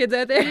 90s kids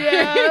out there.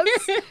 Yes.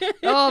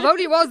 Oh, if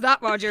only he was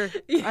that, Roger.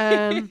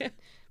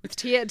 With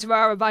Tia and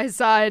Tamara by his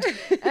side.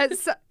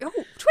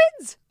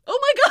 Twins. Oh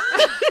my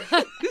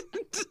God.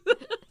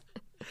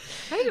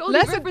 How do all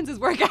these references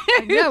work out?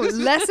 No,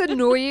 less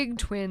annoying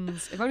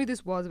twins. If only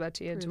this was about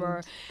Tia and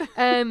Tamara.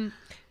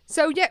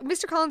 So,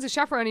 Mr. Collins is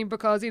chaperoning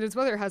because Enid's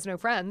mother has no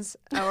friends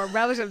or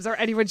relatives or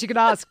anyone she could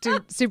ask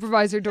to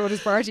supervise her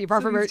daughter's party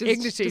apart from her He's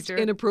English just teacher.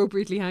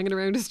 inappropriately hanging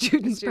around a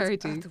student's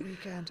party. At the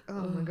weekend.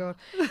 Oh my God.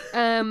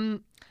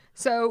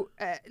 So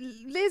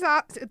Liz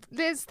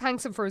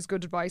thanks him for his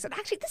good advice. And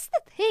actually, this is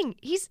the thing.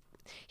 He's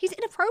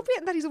inappropriate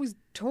in that he's always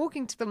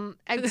talking to them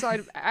outside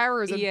of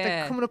hours and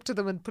like, coming up to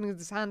them and putting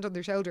his hand on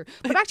their shoulder.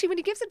 But actually, when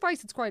he gives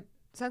advice, it's quite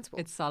sensible.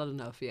 It's solid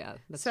enough, yeah.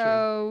 That's true.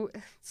 So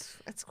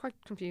it's quite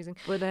confusing.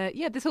 But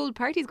this whole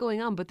party's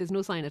going on, but there's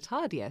no sign of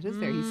Todd yet, is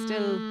there? He's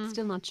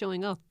still not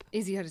showing up.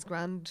 Is he at his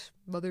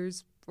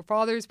grandmother's or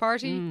father's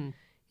party?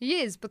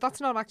 He is, but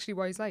that's not actually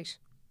why he's late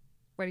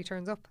when he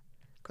turns up.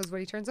 Because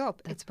when he turns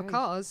up, it's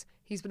because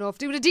he's been off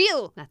doing a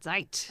deal. That's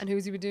right. And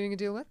who's he been doing a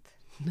deal with?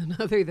 None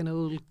other than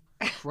old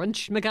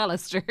Crunch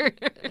McAllister.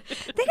 The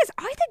thing is,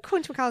 I think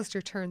Crunch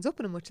McAllister turns up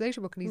in a much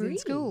later book and he's in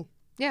school.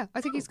 Yeah,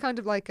 I think he's kind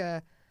of like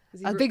a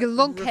big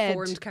lunkhead.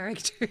 Reformed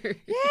character.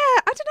 Yeah,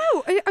 I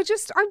don't know.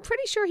 I'm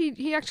pretty sure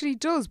he actually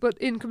does, but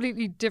in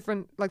completely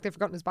different, like they've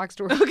forgotten his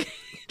backstory. Okay,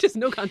 just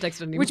no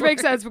context anymore. Which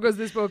makes sense because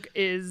this book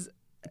is...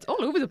 It's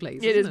all over the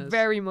place, It is isn't it?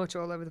 very much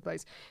all over the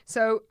place.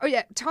 So,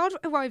 Todd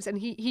arrives and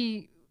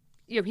he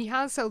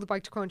has sold the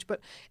bike to Crunch, but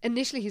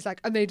initially he's like,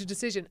 I made a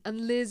decision.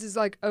 And Liz is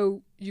like,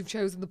 oh, you've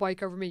chosen the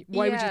bike over me.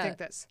 Why would you think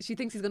this? She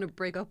thinks he's going to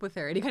break up with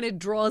her. And he kind of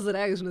draws it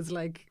out and is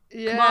like,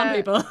 come on,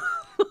 people.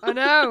 I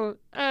know.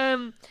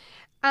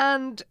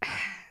 And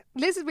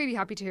Liz is really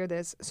happy to hear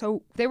this.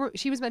 So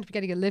she was meant to be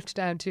getting a lift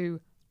down to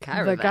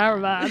the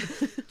caravan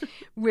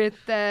with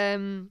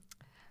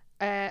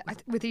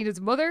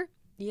Enid's mother.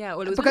 Yeah,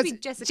 well, it was because going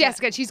to be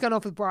Jessica, she's gone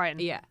off with Brian.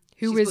 Yeah.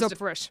 Who is up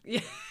for it.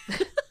 Yeah.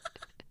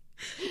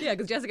 Yeah,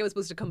 because Jessica was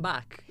supposed to come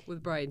back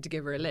with Brian to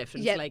give her a lift.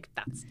 And it's like,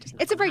 that's just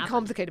not It's a very happen.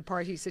 complicated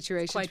party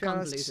situation. It's quite to be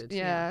honest. convoluted.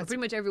 Yeah. But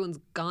pretty much everyone's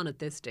gone at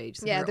this stage.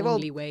 So Yeah, their they've all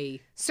only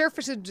way.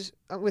 surfeited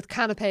with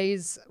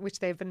canapes, which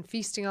they've been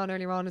feasting on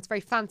earlier on. It's a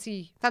very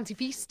fancy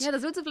feast. Yeah,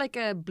 there's loads of like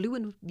blue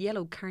and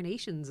yellow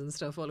carnations and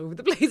stuff all over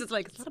the place. It's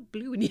like, it's a lot of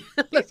blue and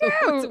yellow.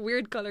 It's a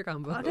weird colour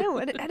combo. I know,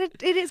 and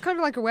it is kind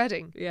of like a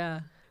wedding.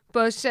 Yeah.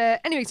 But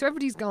anyway, so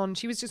everybody's gone.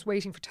 She was just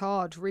waiting for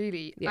Todd,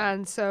 really. Yeah.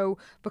 And so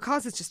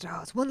because it's just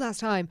it's one last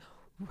time,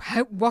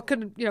 what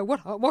can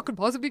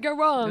possibly go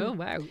wrong? Oh,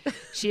 wow.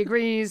 She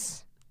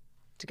agrees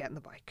to get on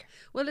the bike.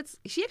 Well,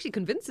 she actually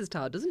convinces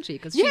Todd, doesn't she?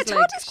 Cause Yeah, she's Todd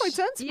like, is quite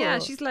sensible. Yeah,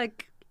 she's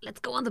like, let's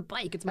go on the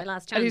bike. It's my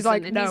last chance. And he's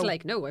like, and no. he's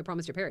like, no, I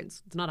promised your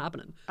parents. It's not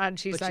happening. And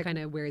she's but like, she kind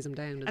of wears him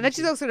down. and then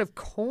she's also sort of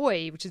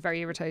coy, which is very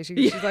irritating.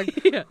 Yeah, She's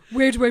like, yeah.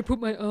 where do I put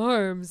my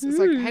arms? It's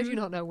like, how do you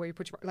not know where you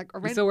put your like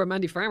around? So where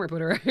Mandy Farmer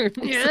put her arms.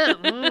 Yeah,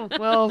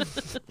 well,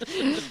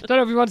 don't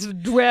know if you want to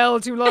dwell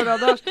too long on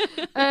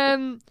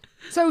that.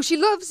 So she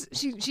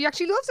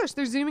actually loves it.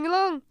 They're zooming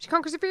along. She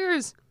conquers her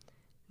fears.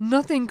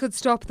 Nothing could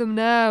stop them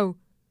now.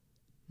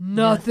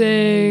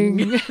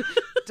 Nothing.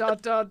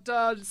 Dot, dot,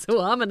 dot. So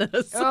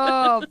ominous.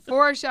 Oh,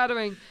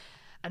 foreshadowing.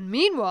 And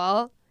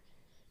meanwhile,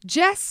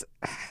 Jess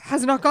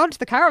has not gone to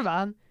the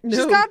caravan. She's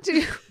No. gone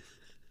to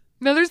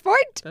Miller's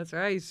Point. That's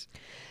right. She's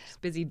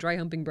busy dry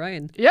humping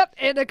Brian. Yep,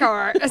 in a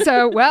car.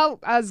 So, well,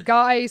 as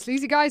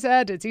Sleazy Guy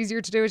said, it's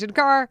easier to do it in a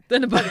car.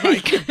 Then a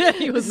bike.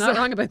 He was not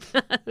wrong about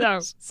that. No.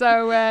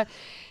 So,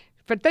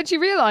 but then she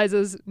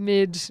realises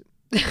mid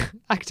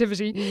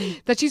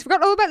activity that she's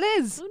forgotten all about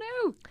Liz. Oh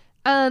no.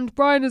 And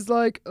Brian is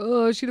like,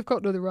 oh, she'd have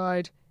got another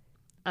ride.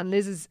 And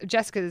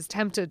Jessica is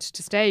tempted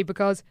to stay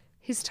because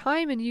his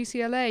time in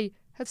UCLA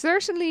had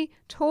certainly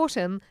taught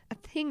him a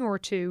thing or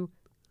two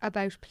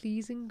about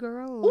pleasing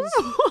girls.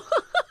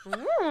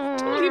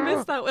 Totally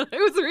missed that when I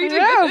was reading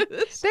No, it.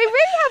 they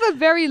really have a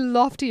very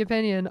lofty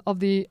opinion of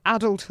the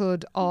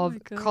adulthood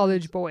of God.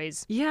 college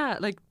boys. Yeah,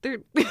 like they're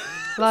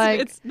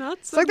Like, it's not.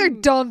 It's like they're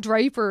Don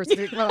Draper. Or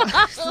something. Well,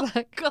 it's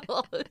like,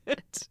 God.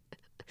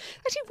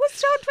 actually,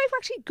 was Don Draper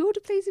actually good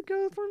at pleasing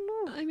girls?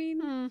 No. I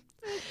mean,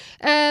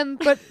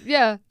 But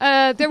yeah,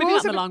 they're maybe all not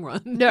in sort the of, long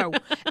run. No,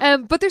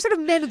 but they're sort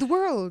of men of the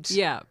world.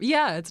 Yeah,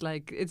 yeah. It's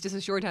like it's just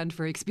a shorthand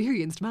for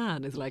experienced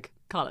man. Is like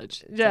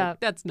college. It's Yeah. like,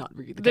 that's not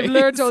really the They've case.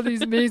 learned all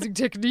these amazing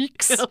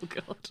techniques. Oh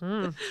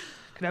God.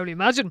 Can only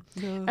imagine.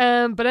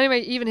 But anyway,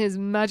 even his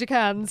magic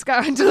hands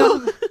can't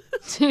along.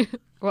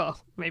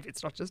 Well, maybe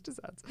it's not just his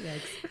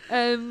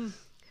hands.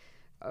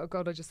 Oh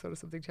God, I just thought of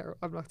something terrible.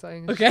 I'm not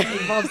saying it. Okay.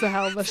 It involves the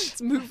helmet.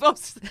 Let's move on.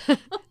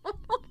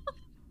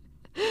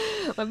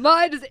 My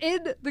mind is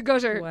in the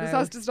gutter. Wow. This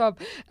has to stop.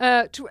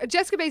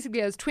 Jessica basically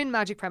has twin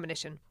magic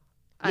premonition.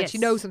 And she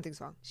Yes. knows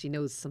something's wrong. She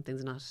knows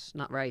something's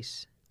not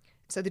right.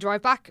 So they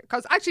drive back.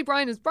 Because actually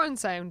Brian's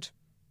sound.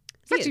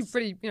 He's He actually is.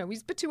 pretty,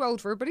 he's a bit too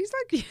old for it, but he's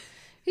like,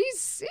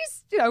 he's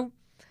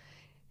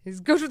he's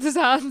good with his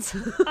hands.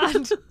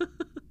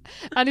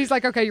 And he's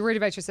like, okay, you're worried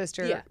about your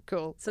sister. Yeah.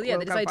 Cool. So yeah, We'll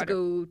they go decide to find her.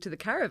 go to the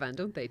caravan,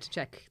 don't they, to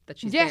check that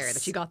she's Yes. there,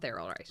 that she got there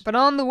all right. But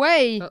on the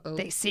way, Uh-oh.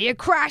 they see a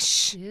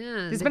crash.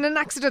 Yeah. There's been an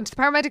accident. The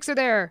paramedics are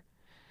there.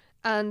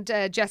 And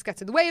Jess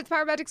gets in the way of the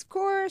paramedics, of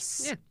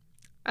course. Yeah.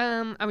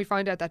 And we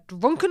find out that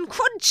Drunken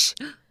Crunch,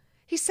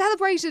 he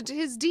celebrated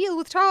his deal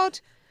with Todd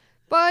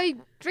by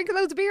drinking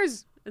loads of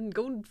beers. And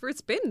going for a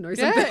spin or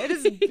Yeah,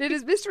 something. it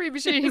is Mystery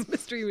Machine. His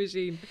mystery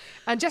machine.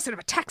 And Jess sort of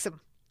attacks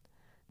him.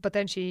 But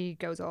then she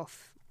goes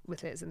off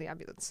with Liz in the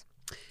ambulance.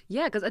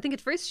 Yeah, because I think at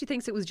first she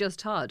thinks it was just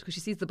Todd because she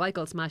sees the bike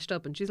all smashed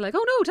up and she's like,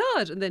 oh no,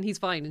 Todd. And then he's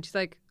fine. And she's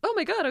like, oh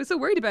my God, I was so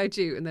worried about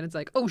you. And then it's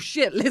like, oh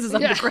shit, Liz is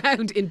on Yeah. the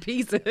ground in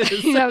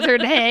pieces. You know, her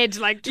head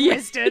like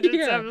twisted. It's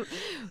Yeah. a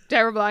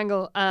terrible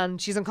angle.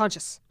 And she's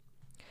unconscious.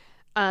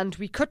 And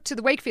we cut to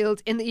the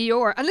Wakefield in the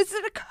ER. And Liz is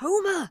in a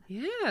coma.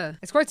 Yeah.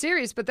 It's quite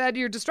serious, but then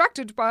you're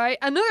distracted by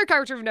another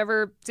character we've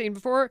never seen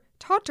before.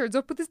 Todd turns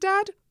up with his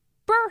dad,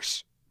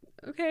 Bert.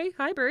 Okay,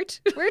 hi Bert.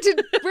 Where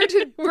did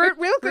Bert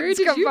Wilkins Where did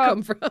you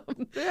come from?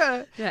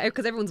 Yeah. Yeah,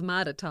 because everyone's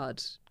mad at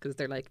Todd because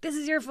they're like, this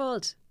is your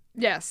fault.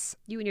 Yes.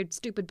 You and your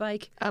stupid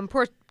bike. And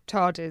poor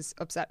Todd is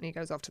upset and he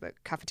goes off to the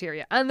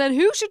cafeteria. And then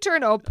who should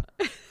turn up?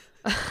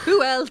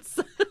 Who else?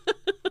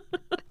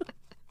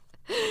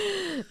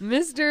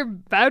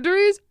 Mr.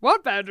 Boundaries?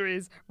 What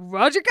boundaries?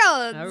 Roger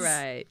Collins. All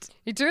right.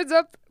 He turns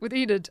up with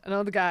Enid and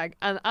all the gang.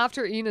 And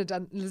after Enid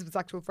and Elizabeth's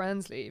actual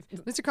friends leave,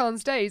 Mr.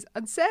 Collins stays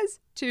and says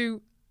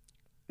to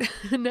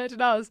Ned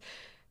and Alice,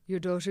 your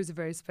daughter's a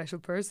very special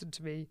person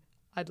to me.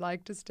 I'd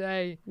like to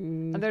stay.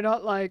 And they're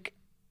not like,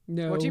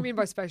 No. what do you mean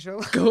by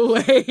special? Go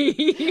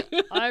away.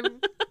 I'm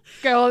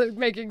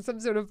making some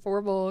sort of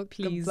formal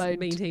Please complaint.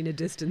 maintain a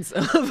distance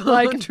of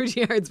Like- 100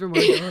 yards from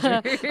our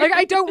daughter. Like,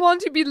 I don't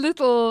want to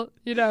belittle,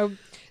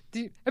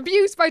 the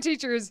abuse by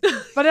teachers,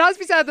 but it has to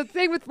be said that the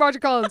thing with Roger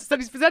Collins is that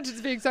he's presented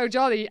as being so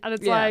jolly, and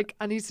it's Yeah. like,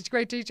 and he's such a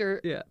great teacher,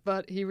 Yeah.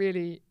 but he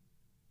really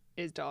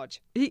is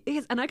dodge. He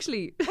is, and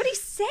actually, What he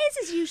says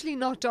is usually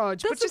not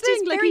dodge, but That's the just his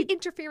thing, like, very he-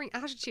 interfering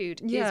attitude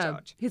is yeah,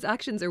 dodge. his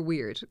actions are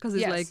weird because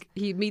it's Yes. like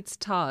he meets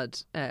Todd,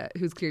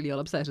 who's clearly all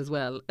upset as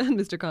well, and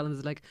Mr. Collins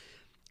is like,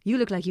 you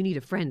look like you need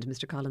a friend,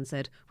 Mr. Collins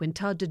said. When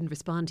Todd didn't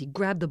respond, he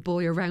grabbed the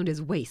boy around his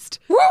waist.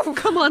 Woo!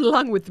 Come on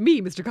along with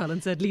me, Mr.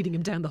 Collins said, leading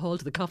him down the hall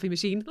to the coffee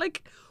machine.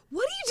 Like,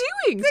 what are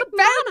you doing? Stop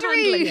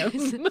manhandling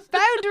Boundaries! him.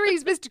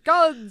 Boundaries, Mr.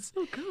 Collins.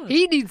 Oh, God.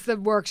 He needs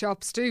some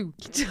workshops too.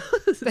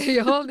 They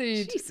all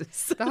need.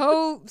 Jesus. The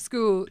whole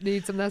school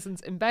needs some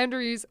lessons in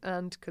boundaries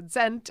and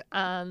consent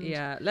and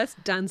Yeah, less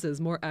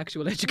dances, more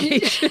actual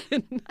education.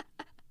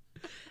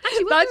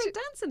 Actually, was That's- there a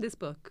dance in this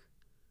book?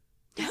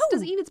 No.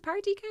 Does Enid's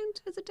party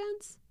count as a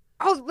dance?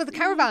 Oh, with the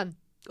caravan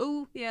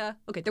Oh, yeah.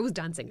 Okay, there was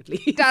dancing at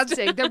least.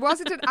 dancing. There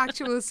wasn't an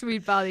actual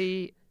Sweet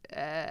Valley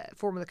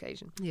formal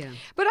occasion. Yeah.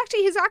 But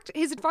actually,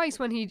 his advice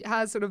when he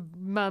has sort of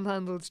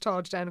manhandled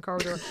Todd down a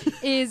corridor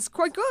is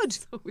quite good.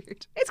 So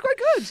weird. It's quite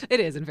good. It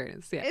is, in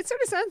fairness, yeah. It's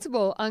sort of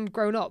sensible and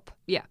grown up.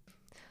 Yeah.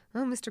 Oh,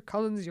 Mr.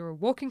 Collins, you're a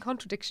walking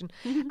contradiction.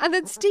 And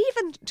then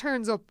Stephen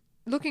turns up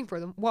looking for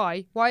them.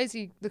 Why? Why is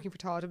he looking for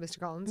Todd and Mr.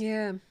 Collins?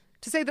 Yeah.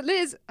 To say that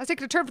Liz has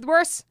taken a turn for the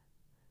worse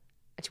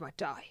and she might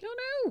die. Oh,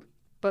 no.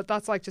 But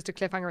that's like just a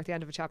cliffhanger at the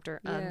end of a chapter,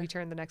 and Yeah. we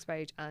turn the next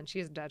page and she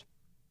isn't dead.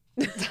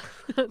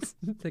 It's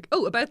like,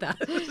 oh, about that.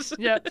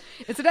 Yeah.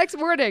 It's the next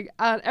morning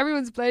and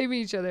everyone's blaming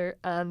each other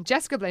and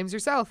Jessica blames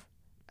herself.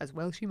 As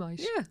well she might.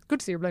 Yeah. Good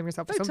to see her blame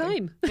herself for About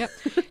something. time. Yeah.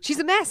 She's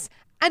a mess.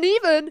 And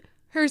even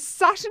her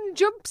satin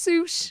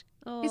jumpsuit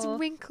is Aw.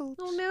 wrinkled.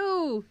 Oh,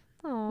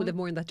 no. Aw. We'll have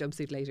more in that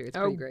jumpsuit later. It's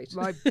Oh, pretty great.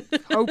 I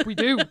hope we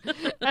do.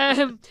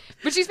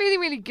 But she's feeling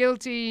really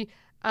guilty,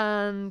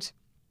 and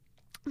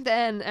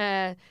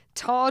then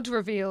Todd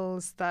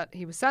reveals that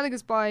he was selling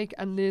his bike,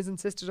 and Liz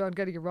insisted on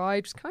getting a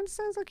ride, which kind of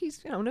sounds like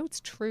he's, no, it's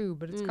true,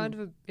 but it's kind of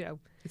a,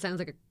 It sounds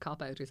like a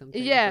cop-out or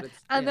something. yeah. but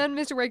it's- And yeah. then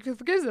Mr. Wakefield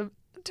forgives him.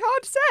 And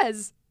Todd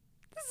says,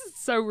 "This is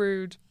so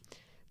rude.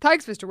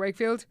 Thanks, Mr.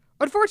 Wakefield.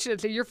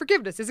 Unfortunately, your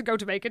forgiveness isn't going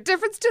to make a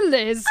difference to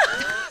Liz."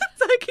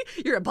 It's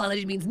like, your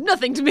apology means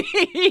nothing to me.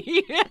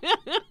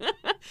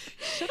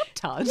 Shut up,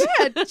 Todd.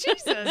 Yeah,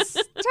 Jesus.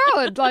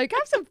 Todd, like,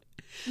 have some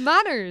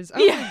manners.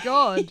 Oh my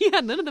God.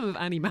 Yeah, none of them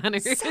have any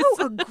manners. So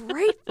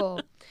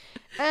ungrateful.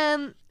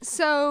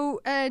 So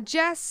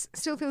Jess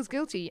still feels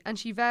guilty and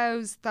she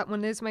vows that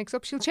when Liz makes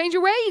up, she'll change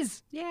her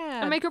ways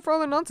yeah. and make up for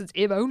all her nonsense,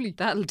 if only.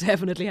 That'll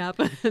definitely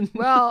happen.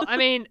 Well, I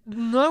mean,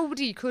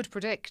 nobody could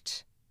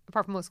predict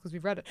apart from us because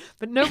we've read it.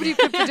 But nobody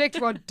could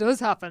predict what does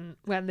happen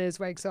when Liz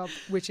wakes up,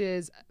 which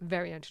is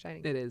very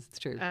entertaining. It is. It's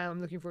true.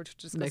 I'm looking forward to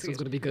discussing Next one's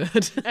it. going to be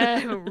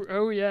good.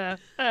 Oh yeah,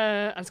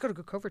 and it's got a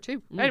good cover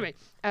too. Anyway,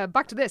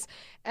 back to this.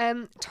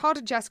 Todd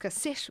and Jessica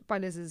sit by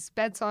Liz's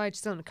bedside. She's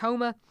still in a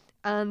coma,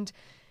 and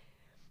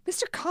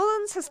Mr.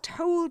 Collins has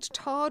told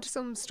Todd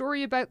some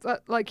story about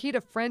that. Like, he had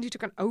a friend who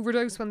took an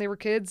overdose when they were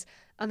kids,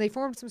 and they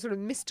formed some sort of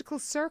mystical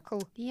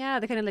circle Yeah,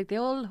 they kind of like, they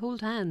all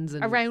hold hands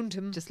and around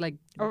him, just like,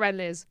 around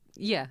Liz.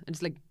 yeah, and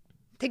just like,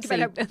 Think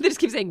say, about how, they just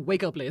keep saying,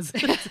 wake up, Liz.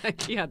 It's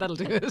like, yeah, that'll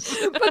do it.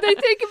 but they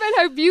think about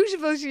how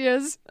beautiful she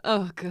is.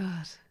 Oh,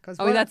 God. 'Cause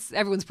Oh, what- that's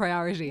everyone's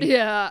priority.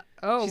 Yeah.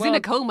 Oh, She's well. in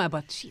a coma,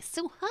 but she's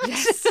so hot.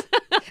 Yes.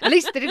 At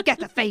least they didn't get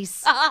the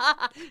face.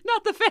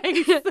 Not the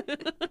face.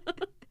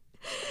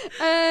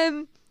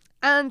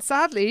 And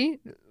sadly,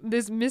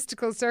 this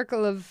mystical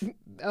circle of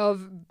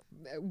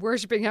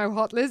worshipping how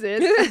hot Liz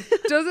is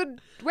doesn't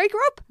wake her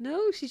up.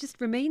 No, she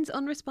just remains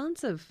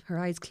unresponsive. Her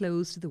eyes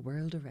closed to the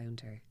world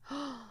around her.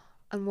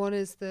 And what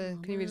is the?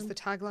 Can you read us the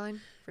tagline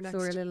for next? So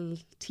our little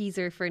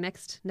teaser for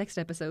next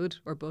episode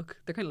or book.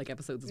 They're kind of like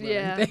episodes as well,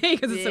 Yeah. aren't they?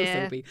 Because it's so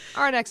Yeah. soapy.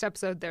 Our next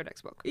episode, their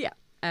next book.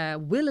 Yeah.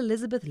 Will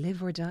Elizabeth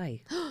live or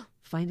die?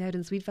 Find out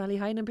in Sweet Valley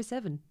High number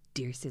 7.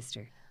 Dear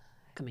Sister.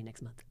 Coming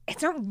next month.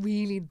 It's not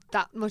really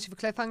that much of a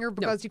cliffhanger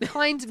because you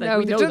kind of It's like, know.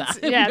 we they've know done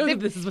that. Yeah, we know they've,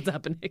 that this is what's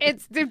happening.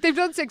 they've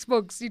done 6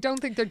 books. You don't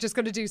think they're just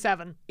going to do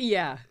 7?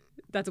 Yeah.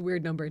 That's a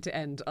weird number to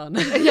end on.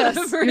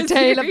 Yes, for the a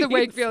tale of the series.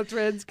 Wakefield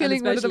twins, And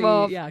killing one of them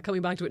especially, off. Yeah,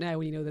 coming back to it now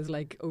when you know there's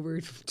like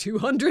over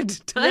 200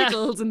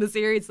 titles in the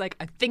series, like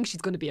I think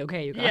she's going to be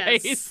okay, you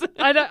guys. Yes,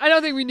 I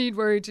don't think we need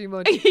worry too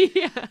much.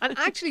 Yeah. And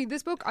actually,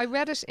 this book, I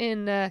read it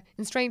in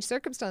Strange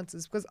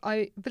Circumstances because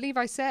I believe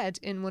I said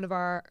in one of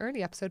our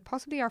early episodes,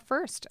 possibly our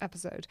first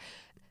episode,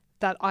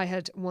 that I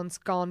had once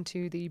gone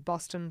to the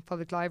Boston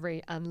Public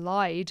Library and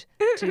lied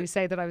to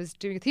say that I was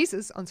doing a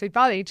thesis on Sweet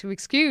Valley to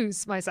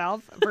excuse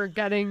myself for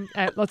getting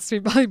lots of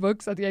Sweet Valley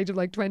books at the age of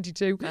like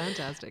 22.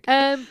 Fantastic.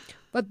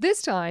 But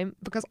this time,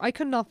 because I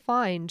could not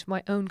find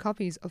my own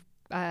copies of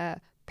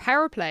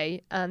Power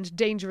Play and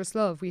Dangerous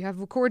Love, we have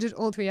recorded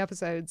all 3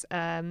 episodes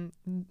in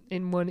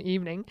one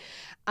evening,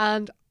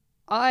 and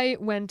I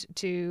went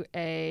to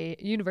a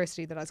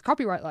university that has a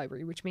copyright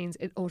library, which means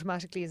it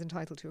automatically is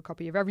entitled to a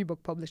copy of every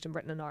book published in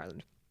Britain and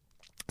Ireland.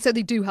 So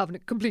they do have a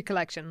complete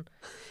collection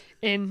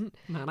in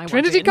Man, I want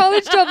Trinity in.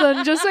 College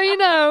Dublin, just so you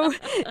know.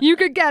 You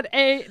could get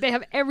they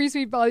have every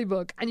Sweet Valley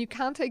book, and you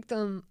can't take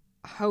them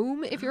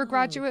home if you're a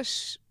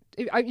graduate.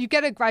 You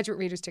get a graduate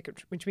reader's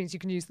ticket, which means you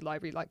can use the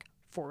library like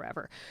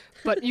forever,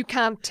 but you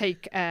can't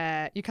take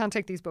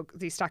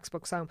these stacks of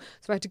books home.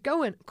 So I had to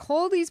go in,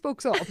 call these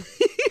books up.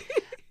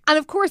 And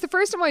of course, the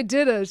first time I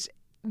did it,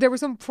 there was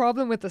some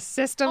problem with the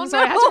system. So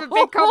I had to have a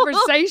big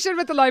conversation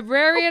with the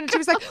librarian. And she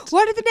was like,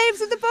 what are the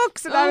names of the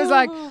books? And I was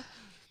like,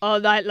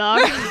 All Night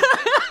Long,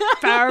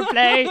 Power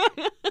Play,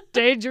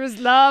 Dangerous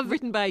Love.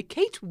 Written by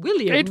Kate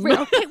Williams. Kate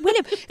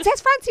William. It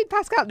says Francine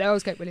Pascal. No, it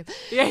was Kate William.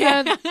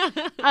 Yeah.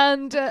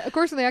 And of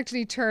course, when they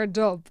actually turned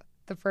up,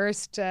 the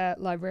first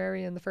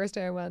librarian, the first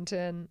day I went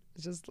in,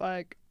 was just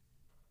like,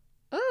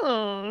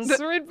 oh,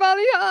 Sweet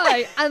Valley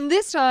High. And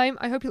this time,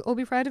 I hope you'll all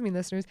be proud of me,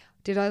 listeners.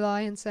 Did I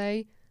lie and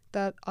say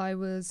that I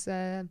was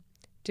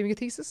doing a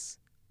thesis?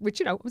 Which,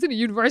 you know, I was in a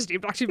university.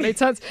 It actually made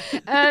sense.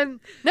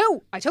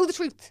 No, I told the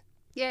truth.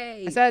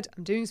 Yay. I said,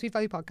 I'm doing a Sweet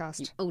Valley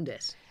podcast. Owned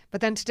it.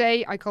 But then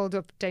today I called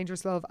up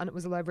Dangerous Love, and it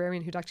was a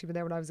librarian who'd actually been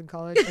there when I was in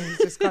college, and he's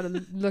just kind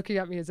of looking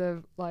at me as if,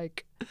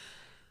 like,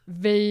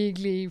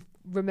 vaguely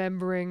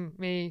remembering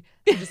me,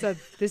 and just said,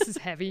 this is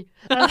heavy.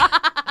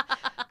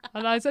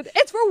 And I said,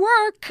 it's for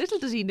work. Little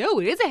does he know,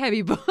 it is a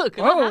heavy book.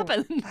 Whoa, What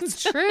happened?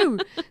 That's true.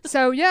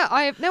 So yeah,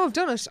 I've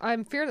done it.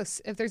 I'm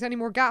fearless. If there's any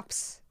more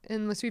gaps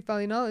in my Sweet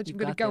Valley knowledge, You've I'm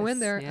going to got go this, in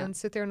there yeah. and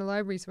sit there in a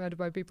library surrounded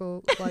by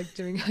people like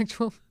doing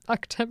actual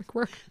academic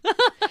work.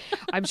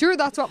 I'm sure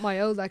that's what my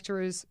old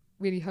lecturers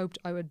really hoped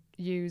I would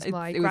use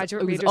my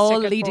graduate it was reader's all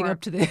ticket leading for.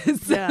 up to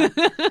this. Yeah.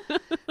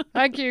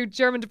 Thank you,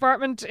 German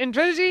department in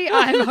Trinity.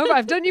 I hope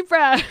I've done you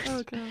proud.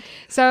 Oh, God.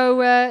 So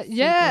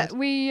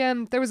we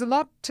there was a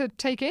lot to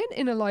take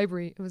in a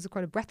library. It was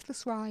quite a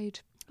breathless ride,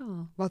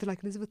 Oh, rather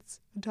like Elizabeth's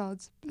and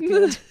Todd's. at the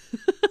end.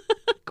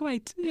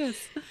 quite, yes.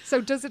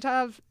 So does it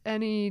have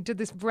any? Did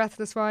this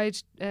breathless ride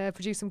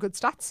produce some good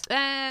stats?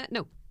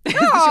 No. The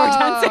short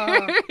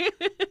answer.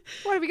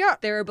 What have we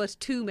got? There are but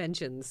 2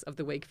 mentions of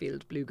the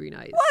Wakefield blue-green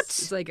eyes. What?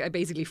 It's like I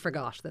basically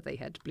forgot that they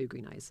had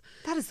blue-green eyes.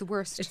 That is the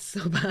worst. It's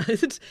so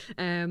bad.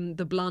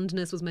 The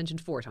blondness was mentioned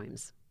 4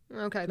 times,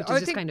 Okay, which I is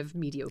just think kind of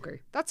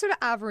mediocre. that's sort of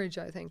average.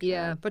 I think.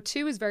 Yeah. but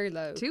 2 is very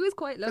low 2 is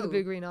quite low. for the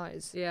blue green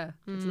eyes. Yeah,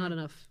 it's not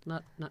enough.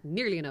 Not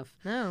nearly enough.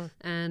 No.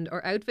 And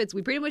our outfits,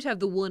 we pretty much have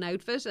the one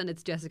outfit, and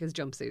it's Jessica's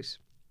jumpsuit.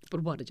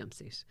 But what a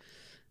jumpsuit.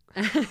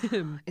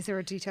 Is there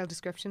a detailed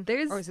description?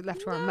 There's or is it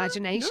left to our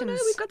imaginations? No,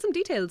 we've got some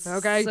details.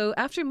 Okay. So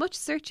after much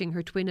searching,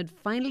 her twin had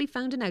finally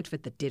found an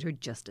outfit that did her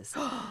justice.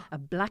 A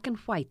black and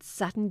white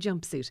satin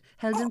jumpsuit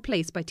held in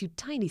place by 2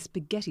 tiny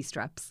spaghetti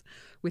straps,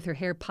 with her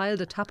hair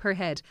piled atop her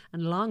head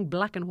and long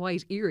black and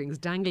white earrings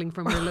dangling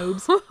from her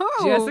lobes.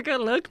 Jessica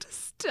looked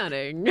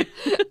stunning.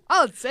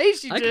 I'll say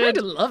she I did. kind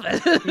of love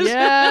it.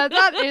 Yeah,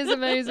 that is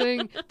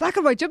amazing. Black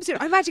and white jumpsuit.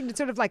 I imagine it's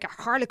sort of like a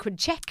Harlequin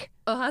check.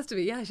 Oh, it has to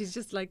be. Yeah, she's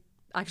just like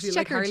actually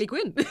like Checkered. Harley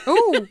Quinn.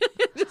 Oh,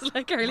 Just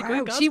like Harley Quinn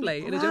wow,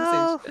 cosplay in a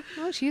jumpsuit.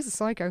 Well, she is a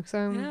psycho,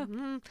 so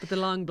Yeah. But the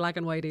long black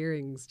and white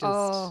earrings,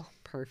 just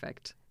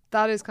perfect.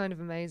 that is kind of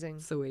amazing.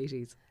 So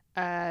 80s.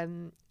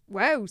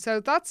 Wow,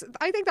 so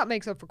I think that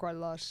makes up for quite a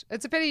lot.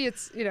 It's a pity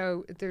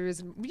there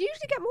isn't. We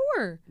usually get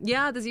more.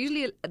 Yeah, there's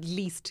usually at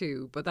least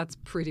 2, but that's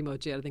pretty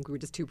much it. I think we were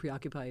just too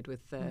preoccupied with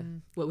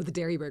with the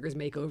Dairy Burgers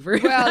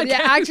makeover. Well, That yeah,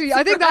 counts, actually,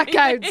 I think that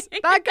right? counts.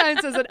 That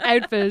counts as an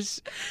outfit.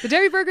 The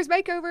Dairy Burgers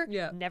makeover,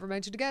 Yeah. never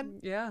mentioned again.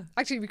 Yeah.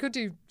 Actually, we could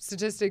do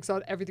statistics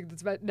on everything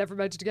that's never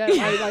mentioned again.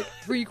 Like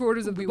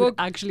 3/4 of the We book. would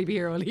actually be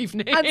here all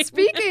evening. And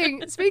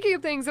speaking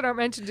of things that aren't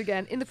mentioned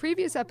again, in the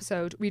previous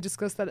episode, we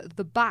discussed that at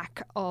the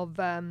back of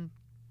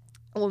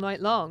All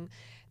Night Long,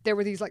 there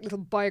were these like little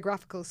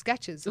biographical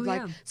sketches of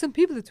like some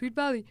people at Sweet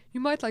Valley you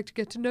might like to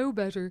get to know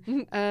better.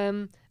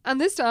 And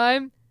this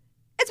time,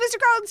 it's Mr.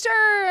 Collin's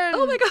turn.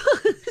 Oh my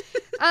God.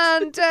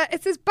 And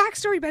it's this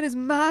backstory about his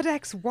mad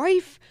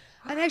ex-wife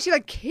and how she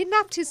like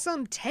kidnapped his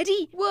son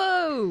Teddy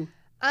Whoa.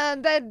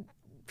 and then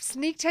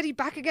sneaked Teddy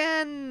back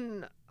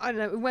again. I don't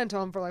know. It went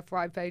on for like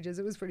 5 pages.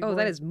 It was pretty. Oh, boring.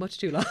 that is much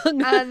too long.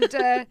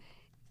 And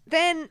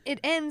then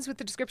it ends with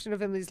the description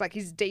of him as like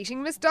he's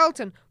dating Miss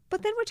Dalton.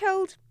 But then we're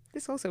told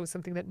this also is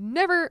something that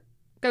never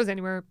goes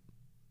anywhere.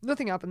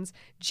 Nothing happens.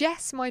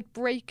 Jess might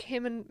break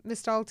him and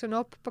Miss Dalton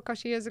up because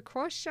she has a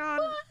crush on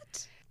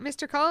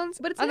Mr. Collins.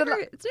 But it's And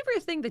never a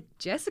thing that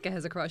Jessica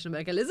has a crush on.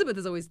 Like Elizabeth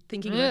is always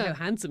thinking about how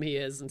handsome he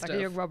is and like stuff.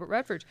 a young Robert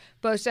Redford.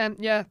 But and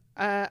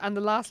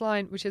the last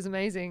line, which is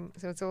amazing.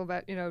 So it's all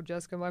about,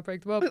 Jessica might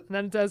break them up. And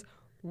then it says,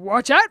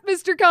 "Watch out,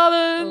 Mr.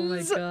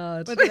 Collins!" Oh my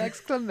God. With an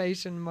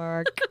exclamation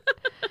mark.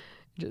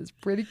 Which is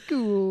pretty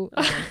cool.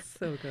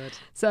 So good.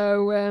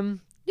 So,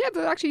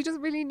 but actually he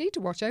doesn't really need to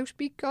watch out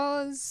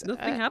because...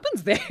 Nothing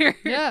happens there.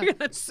 Yeah.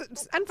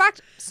 In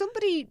fact,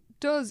 somebody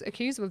does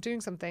accuse him of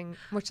doing something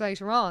much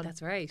later on.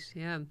 That's right.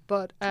 Yeah.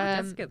 But Not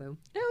Jessica though.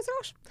 no, it's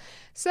not.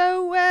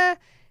 So,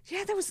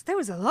 there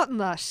was a lot in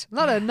that. A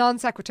lot of non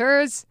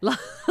sequiturs. Lot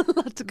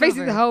to Basically,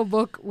 cover. the whole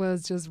book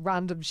was just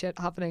random shit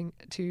happening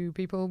to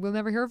people we'll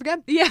never hear of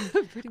again. Yeah.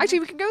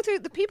 Actually, we can go through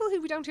the people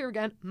who we don't hear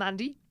again.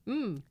 Mandy,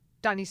 Mm.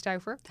 Danny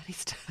Stauffer, Danny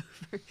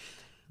Stauffer.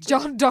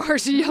 John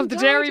Doherty of the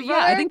Dairy Bar.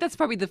 Yeah, I think that's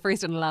probably the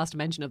first and last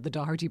mention of the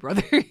Doherty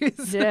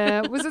brothers.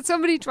 Yeah, was it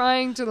somebody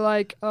trying to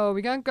like, oh,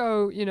 we can't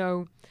go,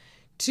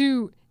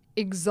 too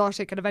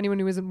exotic out of anyone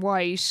who isn't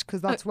white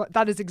because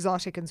that is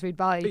exotic in Sweet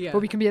Valley. Yeah.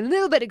 But we can be a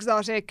little bit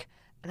exotic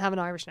and have an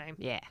Irish name.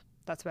 Yeah.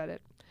 That's about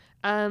it.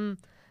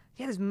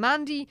 There's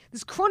Mandy,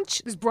 there's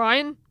Crunch, there's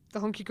Brian, the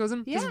hunky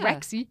cousin, there's Yeah.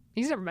 Rexy.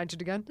 He's never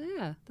mentioned again.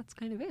 Yeah, that's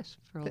kind of it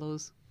for all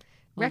those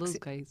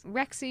guys.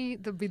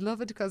 Rexy, the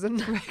beloved cousin.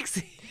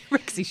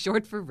 Rexy,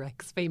 short for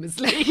Rex,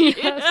 famously.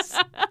 Yes.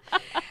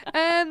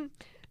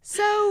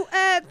 So,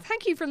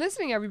 thank you for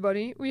listening,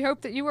 everybody. We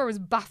hope that you are as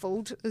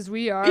baffled as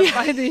we are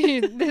by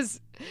this.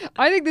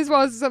 I think this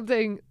was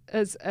something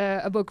as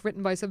a book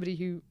written by somebody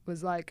who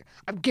was like,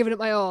 I'm giving it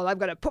my all. I'm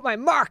going to put my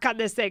mark on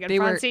this thing. And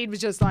Francine was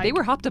just like... They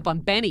were hopped up on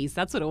Benny's.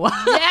 That's what it was.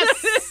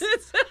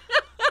 Yes!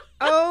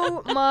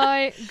 Oh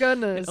my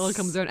goodness. It all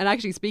comes around. And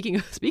actually, speaking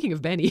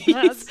of Benny's,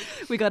 Yes.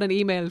 we got an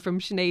email from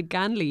Sinead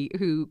Ganley,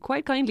 who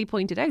quite kindly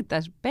pointed out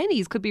that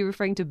Benny's could be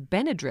referring to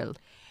Benadryl,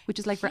 which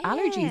is like for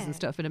allergies and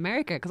stuff in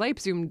America. Because I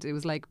assumed it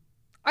was like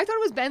I thought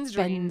it was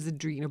Benzedrine.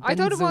 Benzedrine or I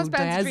thought it was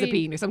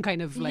benzodiazepine or some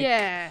kind of like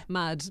Yeah.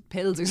 mad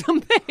pills or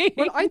something.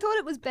 Well, I thought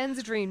it was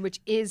Benzedrine, which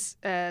is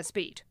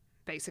speed,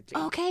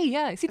 basically. Okay,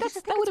 yeah. See, that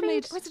would have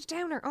made... Or is it a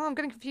downer? Oh, I'm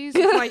getting confused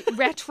with my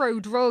retro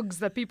drugs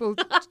that people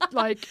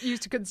like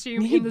used to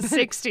consume in the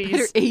 60s.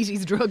 Better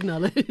 80s drug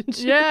knowledge.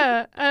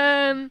 Yeah.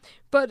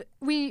 But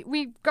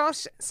we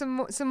got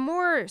some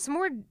more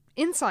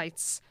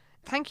insights.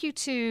 Thank you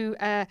to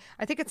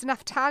I think it's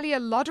Natalia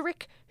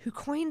Loderick who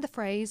coined the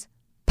phrase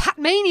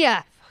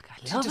Patmania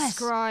to love it.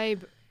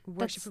 describe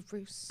worship of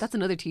Bruce. That's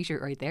another T-shirt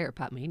right there,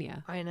 Pat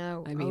Mania. I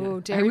know. I mean, oh, I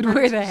Dairy would Bar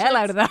wear the hell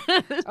t-shirts. out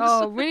of that.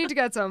 Oh, we need to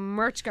get some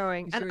merch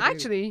going. We And sure do.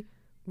 actually,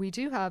 we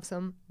do have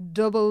some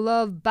Double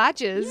Love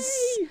badges.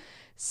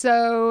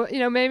 So,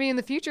 maybe in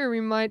the future we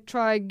might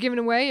try giving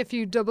away a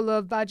few Double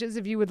Love badges.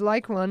 If you would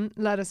like one,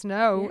 let us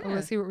know and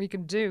we'll see what we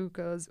can do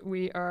because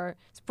we are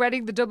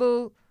spreading the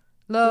double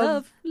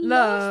love.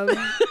 Double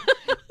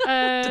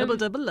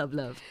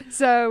love.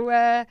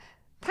 So,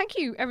 thank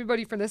you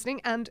everybody for listening.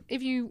 And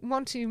if you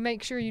want to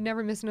make sure you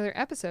never miss another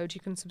episode,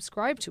 you can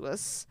subscribe to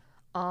us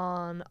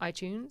on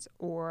iTunes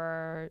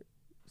or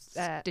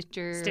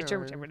Stitcher,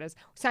 whichever it is.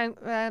 Sound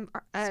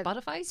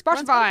Spotify?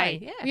 Spotify. We're on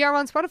yeah. We are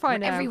on Spotify We're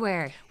now.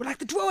 everywhere. We're like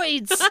the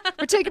droids.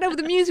 We're taking over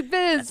the music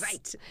biz. That's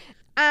right.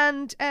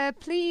 And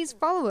please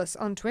follow us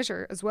on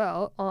Twitter as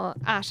well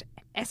at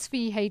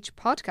SVH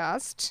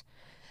Podcast.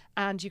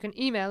 And you can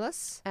email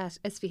us at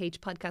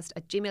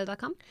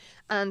svhpodcast@gmail.com.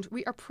 And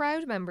we are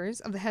proud members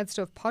of the Head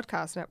Stuff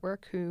Podcast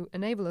Network, who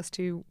enable us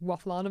to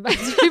waffle on about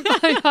Street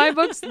by High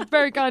Books.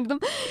 Very kind of them.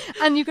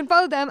 And you can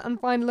follow them and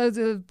find loads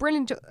of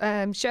brilliant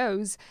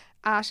shows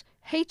at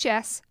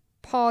HS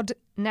Pod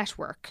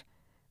Network.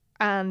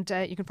 And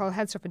you can follow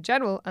Head Stuff in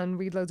general and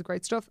read loads of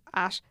great stuff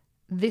at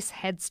This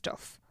Head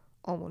Stuff,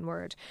 all one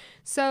word.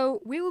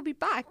 So we will be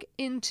back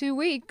in 2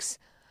 weeks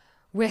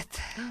with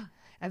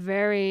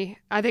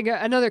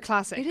another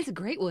classic. It is a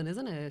great one,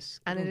 isn't it?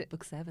 And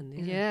book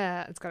 7.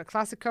 Yeah, it's got a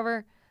classic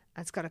cover.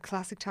 It's got a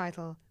classic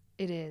title.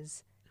 It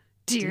is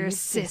Dear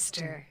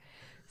Sister.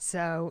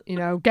 So,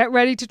 get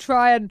ready to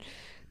try and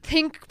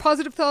think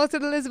positive thoughts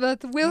of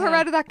Elizabeth. Will her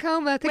out of that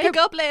coma. Wake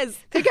up, Liz.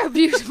 Think how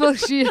beautiful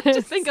she is.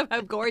 Just think of how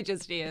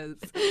gorgeous she is.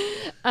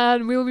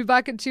 And we'll be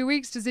back in 2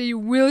 weeks to see,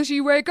 will she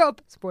wake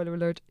up? Spoiler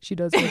alert, she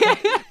does wake up.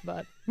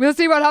 But we'll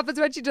see what happens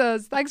when she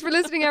does. Thanks for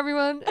listening,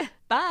 everyone.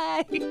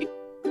 Bye.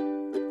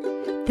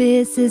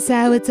 This is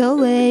how it's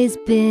always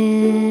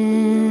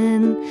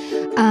been.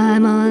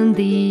 I'm on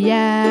the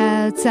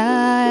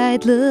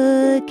outside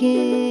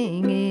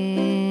looking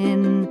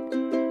in.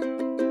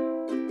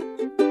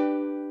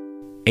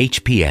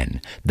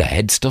 HPN, the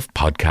Head Stuff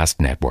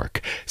Podcast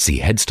Network. See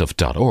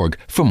headstuff.org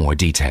for more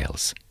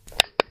details.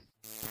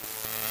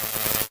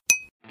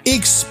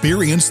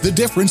 Experience the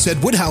difference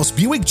at Woodhouse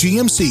Buick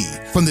GMC.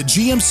 From the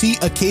GMC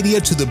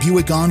Acadia to the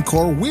Buick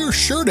Encore, we're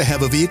sure to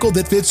have a vehicle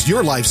that fits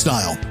your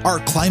lifestyle. Our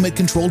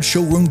climate-controlled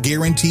showroom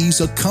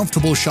guarantees a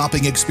comfortable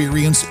shopping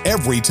experience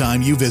every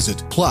time you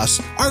visit. Plus,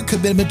 our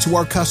commitment to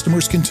our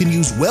customers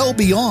continues well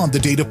beyond the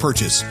date of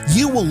purchase.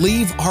 You will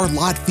leave our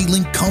lot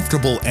feeling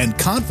comfortable and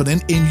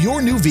confident in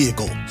your new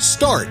vehicle.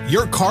 Start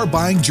your car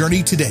buying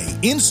journey today,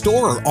 in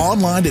store or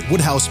online at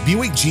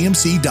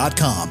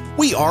WoodhouseBuickGMC.com.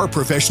 We are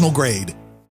professional grade.